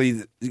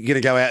basically going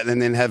to go out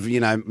and then have,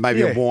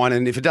 maybe a wine,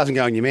 and if it doesn't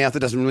go in your mouth, it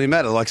doesn't really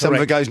matter. Like some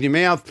of it goes in your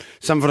mouth,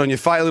 some of it on your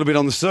face, a little bit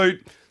on the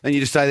suit, and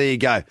you just say, there you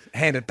go.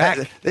 Hand it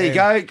back. There you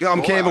go.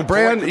 I'm Campbell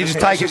Brown. You just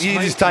take it.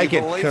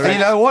 And you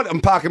know what? I'm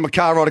parking my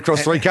car right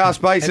across 3 car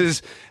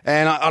spaces,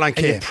 and I don't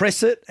care. And you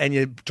press it and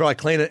you dry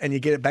clean it and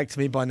you get it back to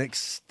me by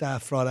next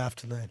Friday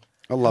afternoon.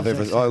 I love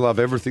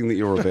everything that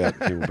you're about,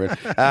 Campbell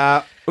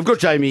Brown. We've got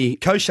Jamie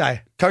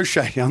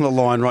Cochet on the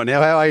line right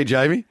now. How are you,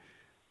 Jamie?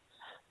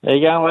 There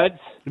you go, lads.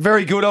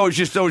 Very good. I was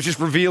just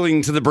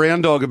revealing to the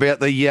Brown Dog about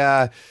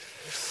the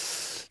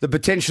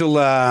potential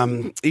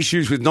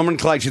issues with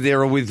nomenclature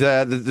there, or with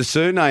the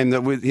surname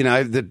that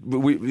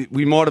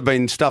we might have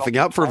been stuffing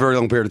up for a very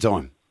long period of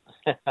time.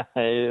 Yeah,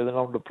 they're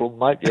not the problem,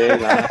 mate.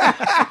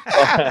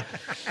 Yeah.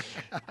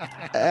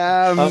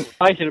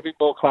 Makes it a bit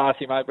more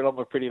classy, mate, but I'm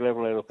a pretty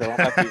level little fella. I'm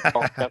happy with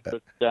Cockshut,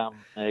 but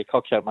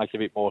Cockshut makes a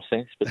bit more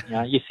sense. But,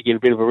 I used to get a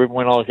bit of a ribbon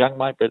when I was young,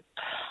 mate, but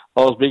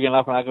I was big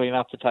enough and ugly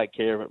enough to take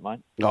care of it, mate.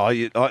 Oh,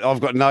 I've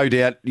got no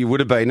doubt you would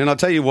have been. And I'll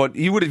tell you what,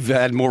 you would have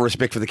had more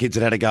respect for the kids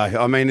that had a go.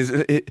 I mean,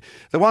 the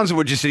ones that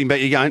were just sitting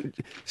back, you're going,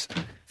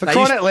 for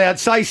crying out loud,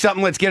 say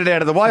something, let's get it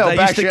out of the way.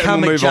 They used to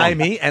come at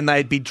Jamie and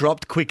they'd be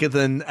dropped quicker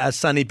than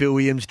Sonny Bill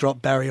Williams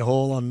dropped Barry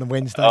Hall on the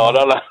Wednesday. Oh, I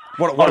don't know.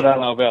 I don't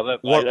know about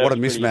that, mate. What a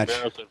mismatch.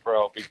 For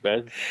our big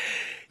Baz.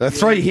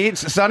 3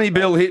 hits, Sonny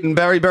Bill hitting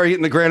Barry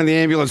hitting the ground in the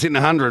ambulance hitting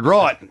 100.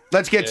 Right,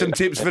 let's get some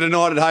tips for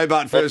tonight at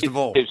Hobart first of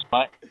all. Tips,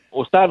 mate.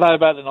 We'll start at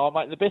Hobart tonight,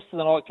 mate. The best of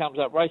the night comes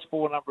up, race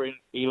 4, number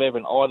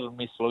 11, Idle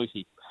Miss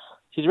Lucy.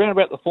 She's around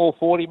about the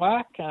 440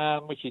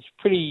 mark, which is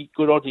pretty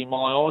good odds in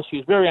my eyes. She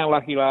was very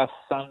unlucky last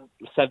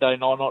Saturday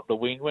night not to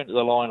win. Went to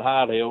the line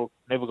hard,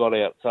 never got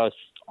out. So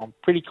I'm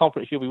pretty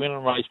confident she'll be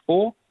winning race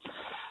 4.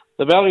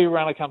 The value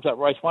runner comes up,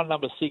 race 1,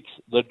 number 6,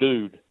 The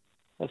Dude.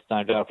 That's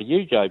named after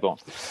you, J-Bon.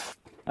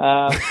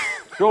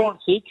 Drawn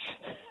 6,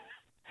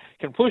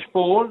 can push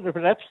forward. If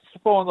it happens to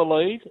find the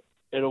lead,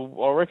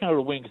 I reckon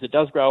it'll win because it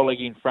does grow a leg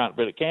in front,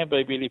 but it can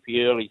be a bit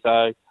iffy early.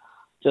 So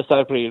just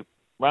hopefully it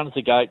runs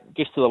the gate,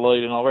 gets to the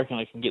lead, and I reckon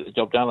it can get the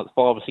job done at the $5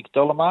 or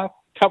 $6 mark.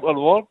 Couple of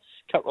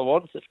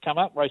odds that's come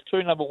up. Race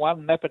 2, number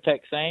 1, Nap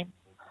Attack Sam.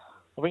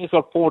 I think it's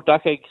got 4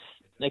 duck eggs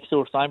next to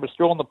its name, but it's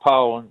drawn the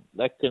pole, and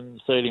that can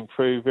see it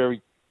improve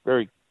very,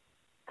 very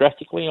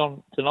drastically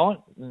on tonight,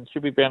 and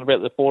should be around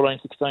about the $14,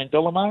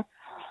 $16 mark.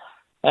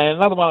 And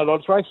another one at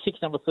odds, race 6,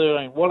 number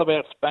 13, What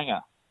About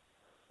Spanger?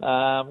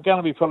 Going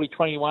to be probably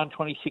 $21,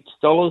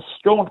 $26.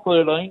 Drawn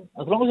 13.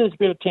 As long as there's a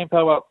bit of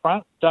tempo up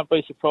front, don't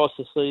be surprised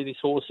to see this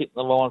horse hitting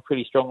the line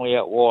pretty strongly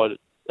out wide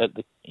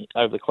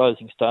over the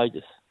closing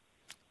stages.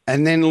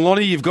 And then,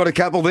 Lonnie, you've got a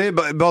couple there.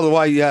 But by the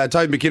way,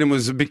 Toby McKinnon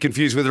was a bit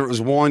confused whether it was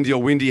windy or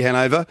windy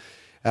Hanover.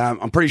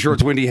 I'm pretty sure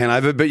it's windy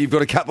Hanover, but you've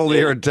got a couple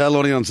there at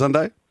Lonnie on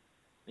Sunday.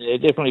 Yeah,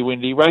 definitely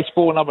Windy. Race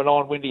 4, number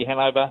 9, Windy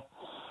Hanover.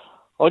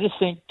 I just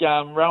think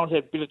Rowan's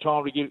had a bit of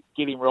time to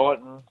get him right,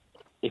 and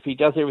if he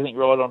does everything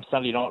right on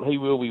Sunday night, he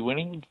will be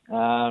winning.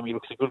 He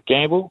looks a good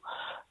gamble.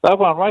 The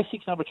other one, race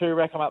 6, number 2,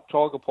 Rack 'em Up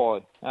Tiger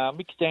Pie.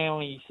 Mick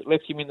Stanley's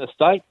left him in the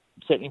state,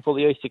 setting him for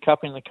the Easter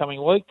Cup in the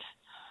coming weeks.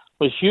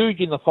 Was huge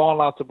in the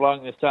final after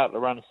blowing the start to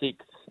run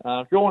 6.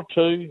 Drawn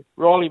 2,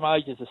 Riley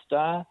Major's a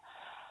star.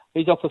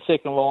 He's off the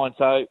second line,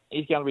 so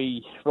he's going to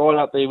be right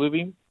up there with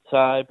him.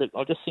 So, but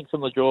I just think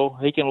from the draw,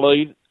 he can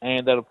lead,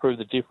 and that'll prove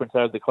the difference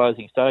over the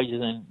closing stages,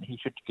 and he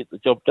should get the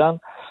job done.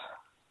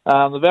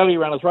 The value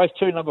runners, race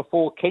 2, number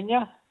 4,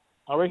 Kenya.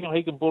 I reckon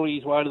he can bully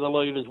his way to the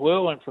lead as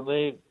well, and from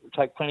there,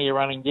 take plenty of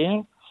running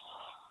down.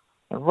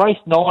 And race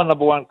 9,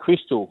 number 1,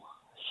 Crystal.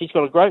 She's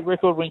got a great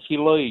record when she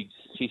leads.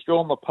 She's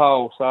drawn the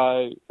pole,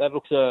 so that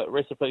looks a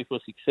recipe for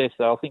success.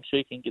 So I think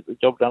she can get the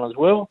job done as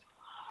well.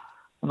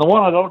 And the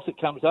one at odds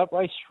that comes up,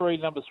 race 3,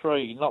 number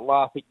 3, Not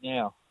Laughing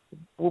Now,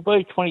 will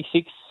be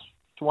 26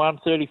 to 1,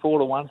 34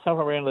 to 1,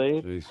 somewhere around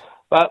there. Jeez.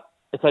 But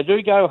if they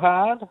do go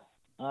hard,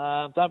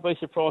 don't be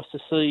surprised to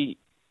see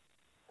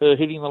her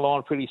hitting the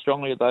line pretty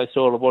strongly at those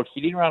sort of odds.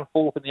 She did run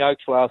 4th in the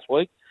Oaks last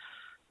week,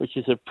 which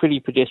is a pretty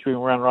pedestrian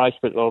run race,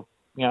 but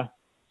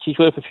she's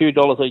worth a few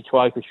dollars each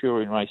way for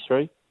sure in race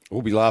 3.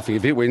 We'll be laughing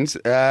if it wins.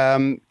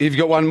 Have you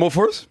got one more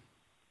for us?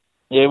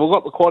 Yeah, we've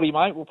got the quaddie,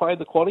 mate. We'll play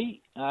the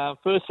quaddie.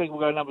 First leg, we'll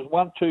go numbers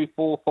 1, 2,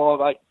 4, 5,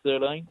 8,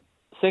 13.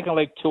 Second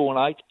leg, 2 and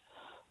 8.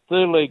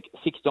 Third leg,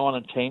 6, 9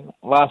 and 10.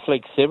 Last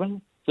leg,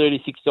 7,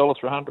 $36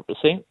 for 100%.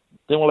 Then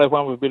we'll have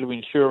one with a bit of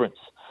insurance.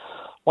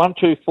 1,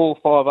 2, 4,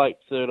 5, 8,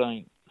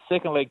 13.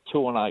 Second leg,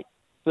 2 and 8.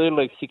 Third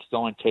leg, 6,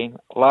 9, 10.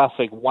 Last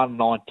leg, 1,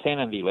 9, 10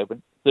 and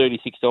 11.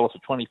 $36 for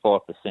 25%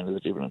 of the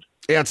dividend.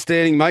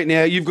 Outstanding, mate.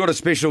 Now, you've got a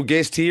special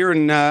guest here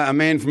and a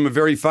man from a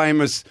very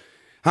famous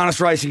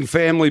harness racing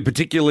family,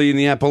 particularly in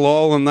the Apple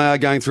Isle, and they are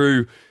going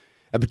through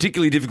a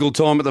particularly difficult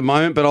time at the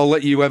moment, but I'll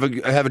let you have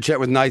a chat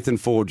with Nathan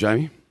Ford,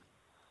 Jamie.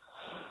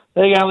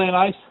 There you go, there,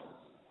 Nate.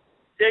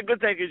 Yeah, good,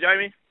 thank you,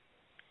 Jamie.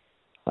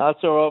 That's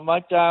all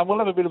right, mate. We'll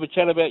have a bit of a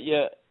chat about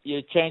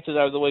your chances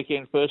over the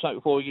weekend first, mate,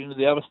 before we get into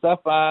the other stuff.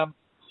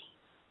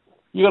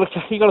 You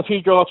got a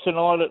few drives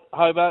tonight at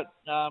Hobart.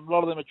 A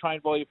lot of them are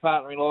trained by your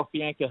partner in life,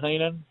 Bianca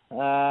Heenan.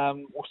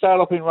 We'll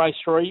start off in race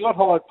 3. You got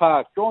Hyde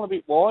Park, drawn a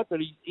bit wide, but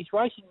he's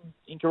racing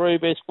in career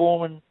best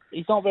form, and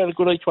he's not about a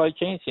good each way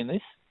chance in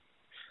this.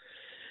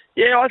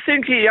 Yeah, I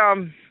think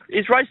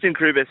he's raced in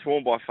career best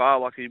form by far.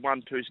 Like, he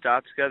won 2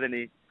 starts ago, then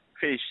he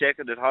finished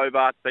second at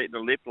Hobart, beating the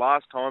lip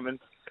last time, and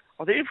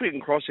I think if we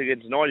can cross again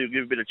tonight, he'll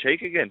give a bit of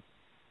cheek again.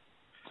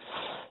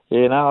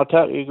 Yeah, no, I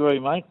totally agree,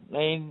 mate.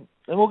 And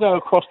then we'll go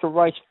across to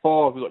race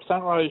 5. We've got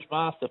Sunrose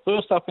Master,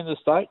 first up in the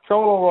state.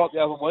 Trialled all right the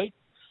other week.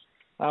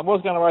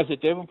 Was going to race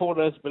at Devonport,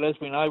 but as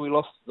we know, we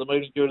lost the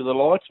meeting due to the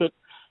lights. But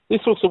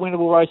this looks a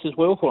winnable race as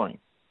well for him.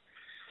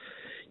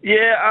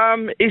 Yeah,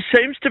 he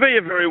seems to be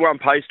a very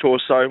one-paced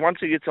horse, so once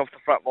he gets off the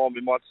front line,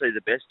 we might see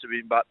the best of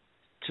him. But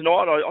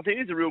tonight, I think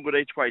he's a real good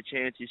each-way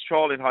chance. His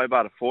trial in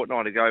Hobart a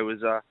fortnight ago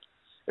was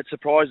it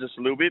surprised us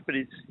a little bit, but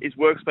his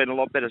work's been a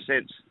lot better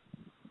since.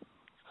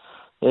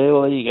 Yeah,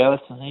 well, there you go.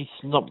 He's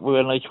not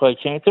really an each-way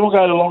chance. Then we'll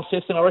go to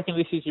Launceston. I reckon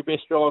this is your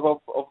best drive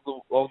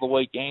of the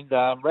weekend.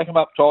 Rack 'em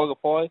Up Tiger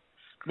Pie.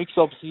 Mick's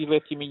obviously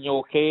left him in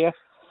your care,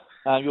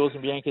 yours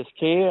and Bianca's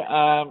care.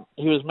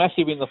 He was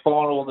massive in the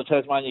final of the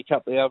Tasmania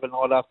Cup the other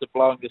night after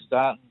blowing the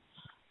start.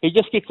 He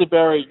just gets a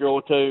barrier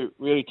draw to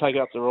really take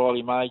up the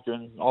Riley Major,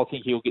 and I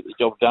think he'll get the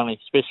job done,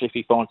 especially if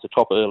he finds the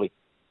top early.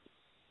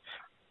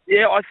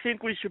 Yeah, I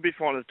think we should be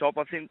fine at the top.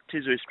 I think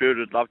Tizu Spirit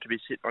would love to be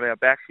sitting on our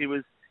back. He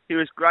was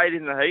great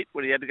in the heat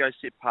when he had to go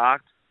sit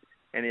parked,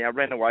 and he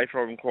ran away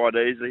from him quite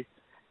easily.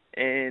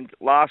 And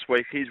last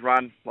week, his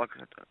run,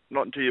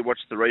 not until you watch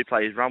the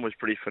replay, his run was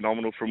pretty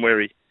phenomenal from where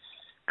he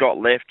got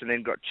left and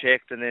then got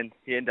checked, and then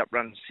he ended up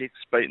running 6,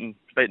 beaten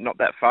not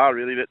that far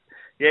really. But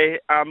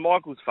yeah,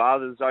 Michael's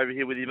father's over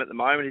here with him at the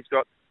moment. He's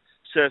got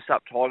Surf's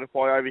Up Tiger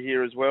Pie over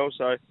here as well.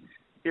 So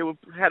yeah, we've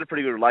had a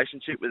pretty good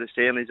relationship with the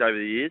Stanleys over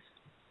the years.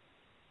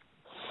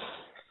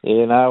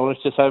 Yeah, no,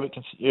 let's just hope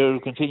it'll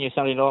continue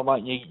Sunday night, mate,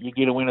 and you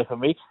get a winner for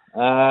Mick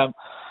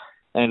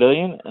and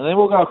Ian. And then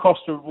we'll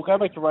go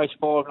back to race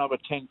 5, number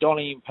 10,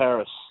 Donny in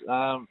Paris.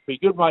 Pretty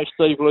good mate,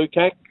 Steve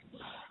Lukac.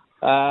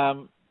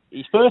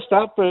 He's first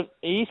up, but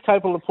he is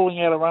capable of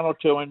pulling out a run or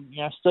two, and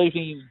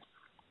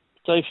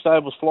Steve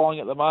Stable's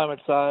flying at the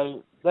moment,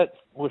 so that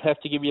would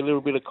have to give you a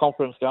little bit of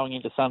confidence going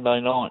into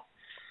Sunday night.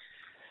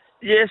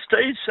 Yeah,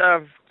 Steve's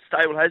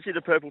stable has hit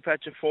a purple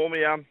patch of form.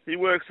 He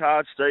works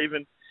hard, Steve,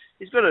 and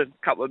he's got a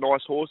couple of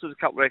nice horses,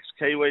 a couple of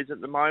ex-Kiwis at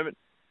the moment.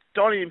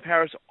 Donny in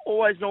Paris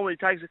always normally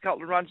takes a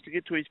couple of runs to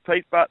get to his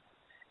peak, but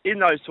in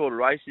those sort of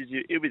races,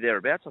 he'll be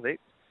thereabouts, I think.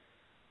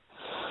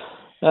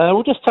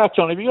 We'll just touch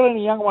on, have you got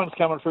any young ones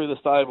coming through the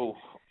stable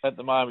at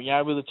the moment?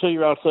 With the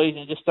 2-year-old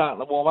season just starting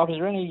to warm up, is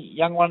there any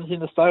young ones in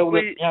the stable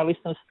that,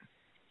 listeners?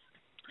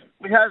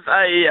 We have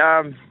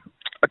a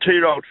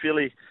 2-year-old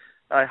filly,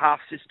 a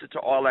half-sister to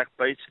Ilac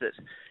Beach, that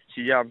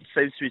she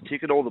seems to be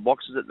ticking all the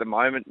boxes at the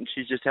moment, and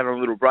she's just having a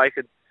little break,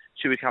 and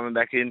she'll be coming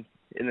back in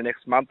in the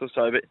next month or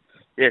so. But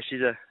yeah,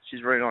 she's a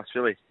very nice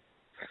filly.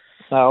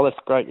 Oh, that's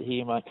great to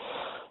hear, mate.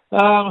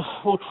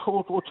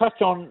 We'll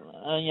touch on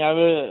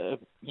a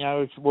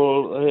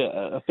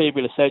fair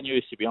bit of sad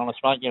news, to be honest,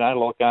 mate.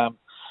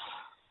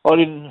 I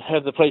didn't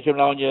have the pleasure of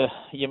knowing your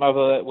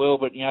mother that well,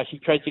 but she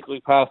tragically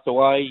passed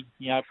away.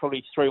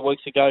 Probably 3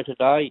 weeks ago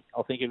today,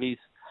 I think it is.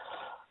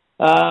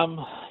 And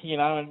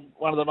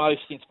one of the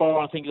most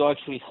inspiring things I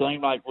actually seen,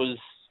 mate, was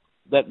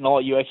that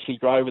night you actually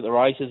drove at the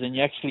races, and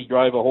you actually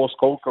drove a horse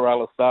called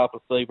Corella Star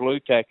for Steve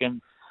Lukac,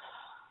 and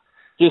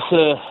just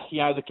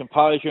the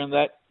composure and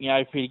that,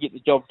 for you to get the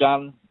job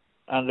done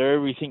under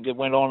everything that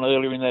went on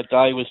earlier in that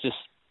day was just,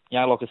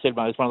 like I said,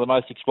 mate, it's one of the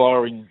most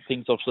inspiring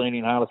things I've seen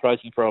in harness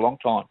racing for a long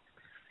time.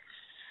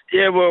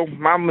 Yeah, well,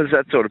 Mum was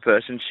that sort of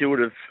person. She would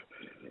have,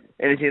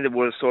 anything that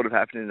would have sort of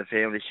happened in the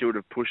family, she would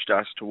have pushed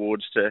us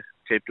towards to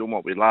keep doing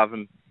what we love.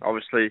 And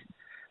obviously,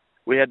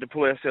 we had to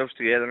pull ourselves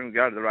together and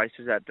go to the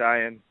races that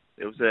day. And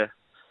it was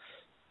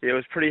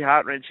pretty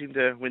heart-wrenching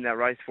to win that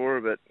race for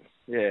her. But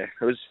yeah,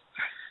 it was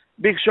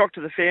a big shock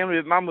to the family.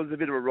 But Mum was a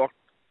bit of a rock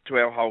to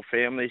our whole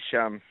family. She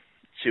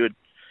would,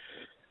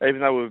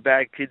 even though we were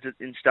bad kids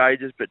in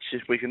stages, but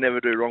we can never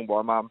do wrong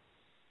by Mum.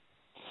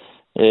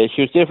 Yeah,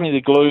 she was definitely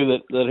the glue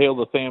that held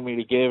the family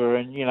together,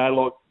 and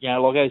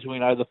like as we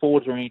know, the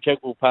Fords are an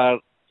integral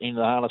part in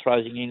the harness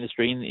racing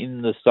industry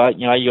in the state.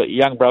 You got your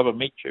young brother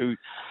Mitch, who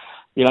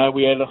we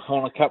had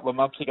on a couple of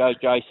months ago,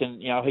 Jason.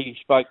 He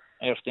spoke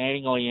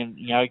outstandingly, and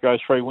he drove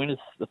 3 winners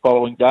the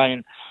following day.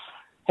 And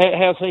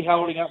how's he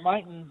holding up,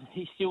 mate? And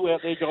he's still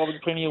out there driving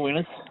plenty of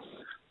winners.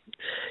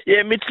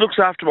 Yeah, Mitch looks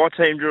after my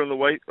team during the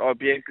week,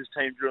 Bianca's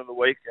team during the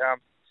week.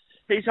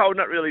 He's holding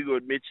up really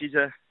good, Mitch. He's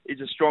a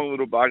strong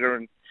little bugger,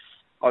 and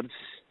I don't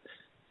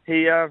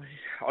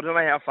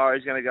know how far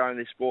he's going to go in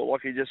this sport.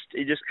 Like he just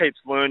keeps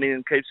learning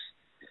and keeps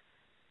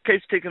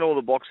ticking all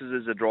the boxes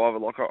as a driver.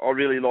 Like I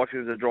really like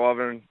him as a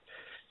driver, and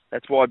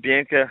that's why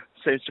Bianca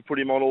seems to put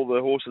him on all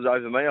the horses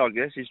over me. I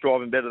guess he's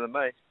driving better than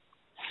me.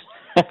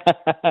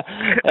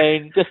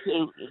 And just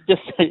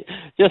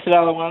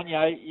another one.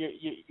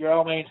 Your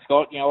old man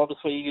Scott.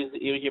 Obviously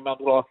he was your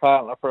mum's life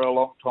partner for a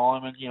long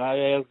time, and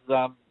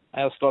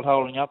how's Scott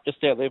holding up?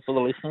 Just out there for the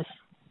listeners.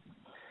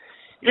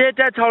 Yeah,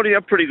 Dad's holding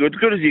up pretty good, as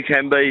good as he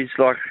can be. It's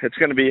going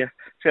to be a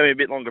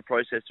bit longer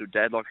process with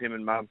Dad. Like him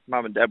and Mum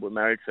and Dad were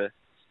married for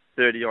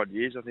 30 odd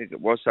years, I think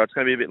it was. So it's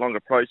going to be a bit longer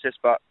process,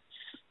 but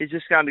he's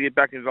just going to get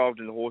back involved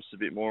in the horses a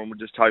bit more, and we're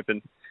just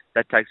hoping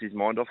that takes his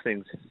mind off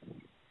things.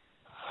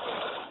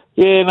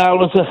 Yeah, no,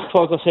 like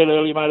I said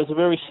earlier, mate, it's a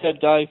very sad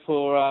day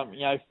for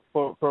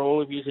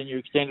all of you and your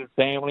extended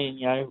family, and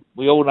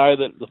we all know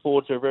that the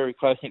Fords are a very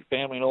close-knit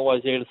family and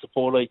always there to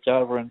support each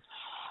other. And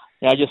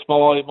just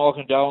my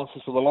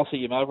condolences for the loss of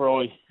your mother.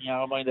 I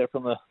mean that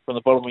from the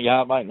bottom of your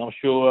heart, mate. And I'm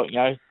sure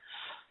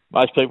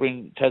most people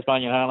in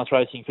Tasmanian harness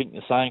racing think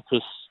the same,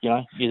 because you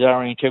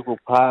are an integral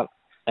part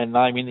and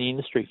name in the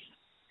industry.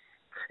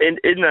 In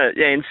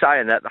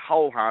saying that, the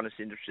whole harness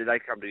industry, they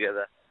come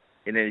together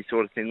in any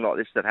sort of thing like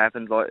this that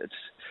happens. Like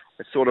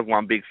it's sort of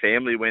one big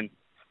family when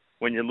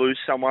you lose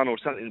someone or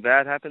something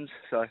bad happens.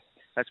 So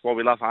that's why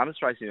we love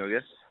harness racing, I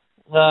guess.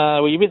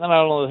 Well, you hit the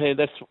nail on the head.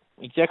 That's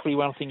exactly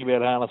one thing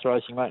about harness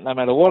racing, mate. No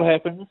matter what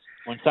happens,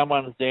 when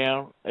someone's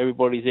down,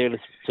 everybody's there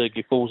to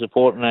give full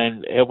support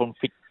and help them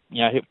pick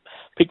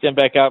them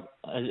back up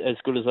as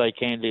good as they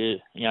can to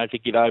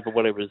get over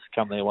whatever's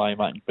come their way,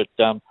 mate. But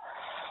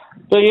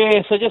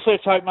yeah, so just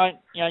let's hope, mate,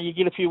 you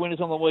get a few winners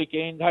on the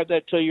weekend. Hope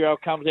that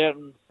 2-year-old comes out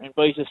and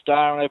beats a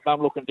star, and have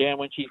Mum looking down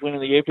when she's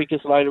winning the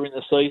Epicus later in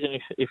the season,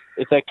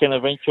 if that can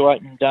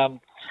eventuate. And out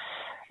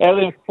of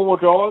them 4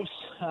 drives,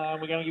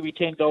 we're going to give you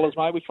 $10,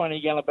 mate. Which one are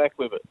you going to back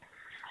with it?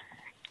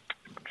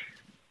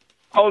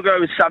 I'll go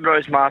with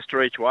Sunrose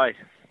Master each way.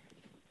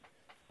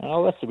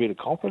 Oh, that's a bit of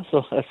confidence.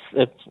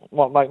 That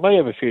might make me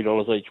have a few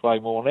dollars each way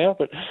more now.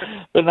 But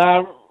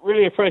no,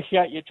 really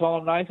appreciate your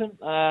time, Nathan.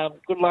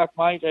 Good luck,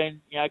 mate,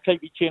 and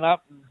keep your chin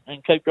up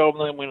and keep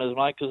driving them winners,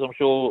 mate. Because I'm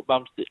sure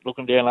Mum's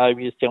looking down over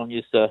you, telling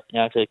you to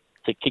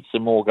kick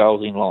some more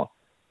goals in line.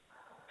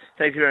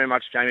 Thank you very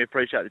much, Jamie.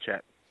 Appreciate the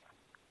chat.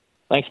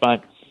 Thanks,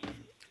 mate.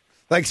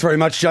 Thanks very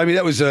much, Jamie.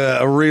 That was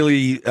a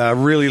really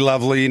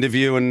lovely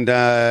interview, and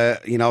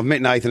I've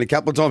met Nathan a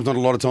couple of times, not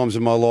a lot of times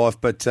in my life,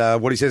 but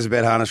what he says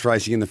about harness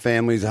racing and the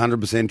family is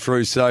 100%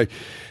 true. So,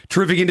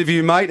 terrific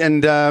interview, mate,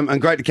 and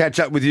great to catch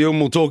up with you, and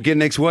we'll talk again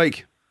next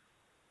week.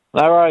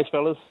 No worries,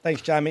 fellas.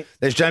 Thanks, Jamie.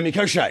 There's Jamie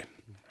Cochet.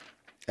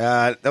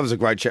 That was a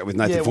great chat with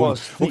Nathan. Yeah, it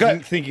was.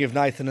 Thinking of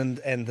Nathan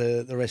and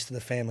the rest of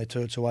the family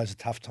too, it's always a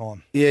tough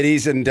time. Yeah, it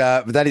is, and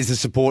that is the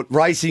support.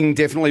 Racing,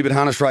 definitely, but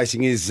harness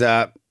racing is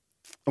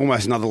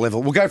almost another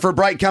level. We'll go for a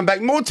break, come back.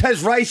 More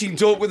Tasracing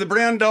Talk with the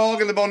Brown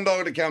Dog and the Bond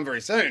Dog to come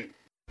very soon.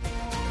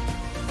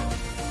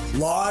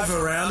 Live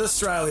around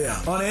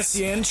Australia on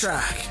SEN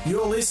Track.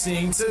 You're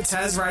listening to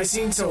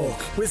Tasracing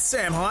Talk with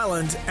Sam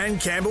Hyland and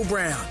Campbell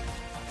Brown.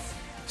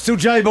 Still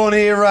J-Bon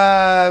here.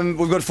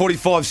 We've got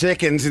 45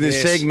 seconds in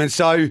this segment,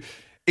 so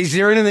Is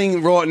there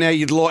anything right now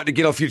you'd like to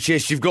get off your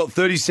chest? You've got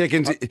 30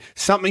 seconds.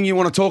 Something you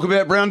want to talk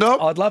about, Brown Dog?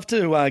 I'd love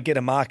to get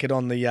a market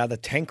on the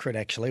Tancred,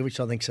 actually, which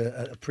I think's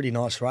a pretty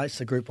nice race,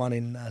 the Group 1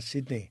 in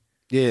Sydney.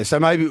 Yeah, so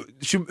maybe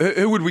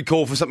who would we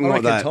call for something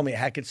like that? Tommy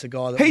Hackett's the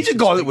guy that He's a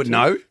guy that would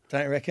know.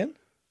 Don't you reckon?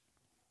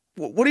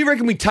 What do you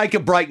reckon we take a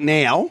break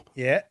now?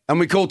 Yeah. And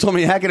we call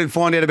Tommy Hackett and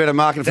find out about a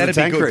market for That'd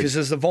the be good Tancred? because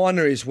there's the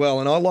Vinery as well,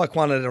 and I like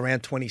one at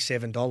around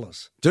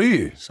 $27. Do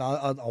you? So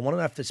I want to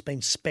know if it's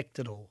been spec'd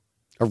at all.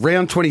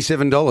 Around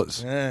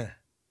 $27. Yeah.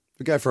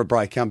 We'll go for a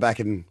break, come back,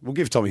 and we'll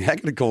give Tommy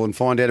Hackett a call and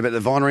find out about the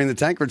Vinery and the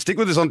Tancred. Stick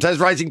with us on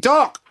Tasracing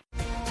Talk.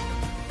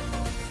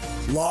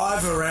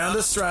 Live around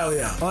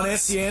Australia on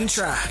SEN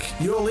Track.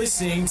 You're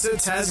listening to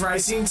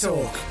Tasracing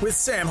Talk with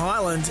Sam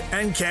Hyland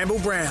and Campbell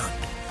Brown.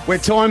 We're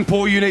time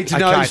poor. You need to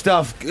know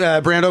stuff,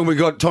 Brown Dog. We've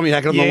got Tommy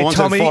Hackett on the line,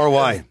 Tommy, so far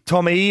away.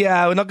 Tommy,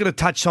 we're not going to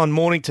touch on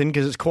Mornington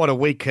because it's quite a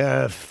weak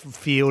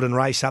field and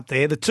race up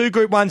there. The 2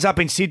 Group 1s up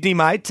in Sydney,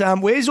 mate.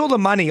 Where's all the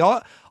money?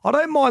 I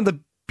don't mind the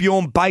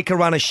Bjorn Baker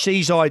runner.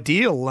 She's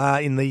Ideal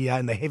in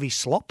the heavy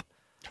slop.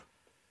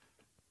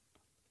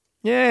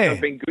 Yeah. There's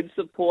been good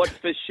support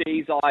for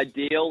She's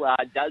Ideal.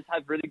 Does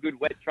have really good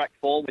wet track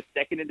form with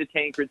second in the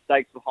Tancred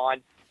Stakes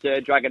behind Sir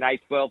Dragon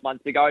 8 12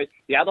 months ago.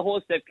 The other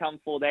horse they've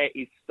come for there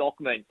is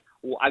Stockman.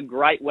 A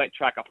great wet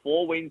tracker.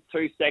 4 wins,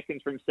 2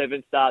 seconds from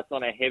 7 starts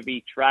on a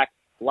heavy track.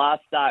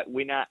 Last start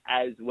winner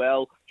as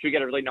well. Should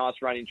get a really nice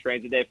run in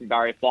transit there from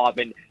Barrier 5.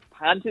 And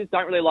punters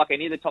don't really like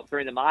any of the top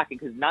 3 in the market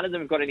because none of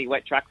them have got any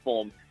wet track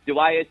form.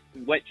 Duais,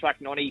 wet track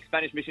nonny.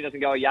 Spanish Mission doesn't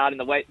go a yard in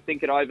the wet.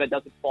 Think it over,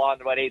 doesn't fly on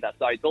the wet either.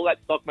 So it's all that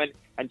Stockman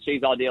and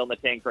She's Ideal in the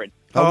Tancred.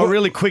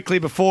 Really quickly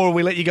before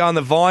we let you go on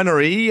the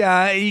Vinery,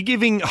 are you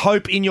giving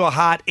Hope in Your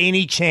Heart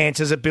any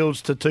chance as it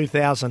builds to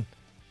 2,000?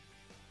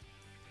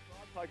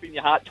 Hope in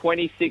Your Heart,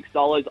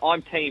 $26.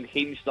 I'm Team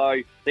Hinge, though.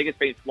 I think it's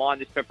been flying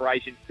this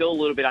preparation. Still a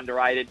little bit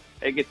underrated.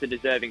 I think it's a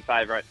deserving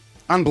favourite.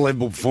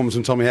 Unbelievable performance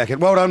from Tommy Hackett.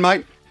 Well done,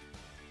 mate.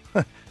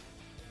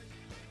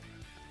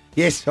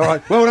 Yes, all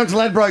right. Well done to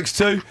Ladbrokes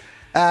too.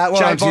 Well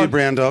done to you,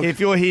 Brown Dog. If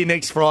you're here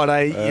next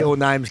Friday, your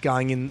name's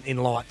going in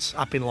lights,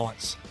 up in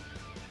lights.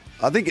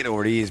 I think it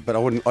already is, but I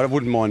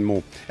wouldn't mind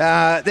more.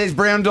 There's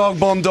Brown Dog,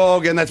 Bond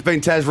Dog, and that's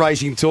been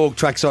Tasracing Talk.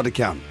 Trackside to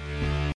come.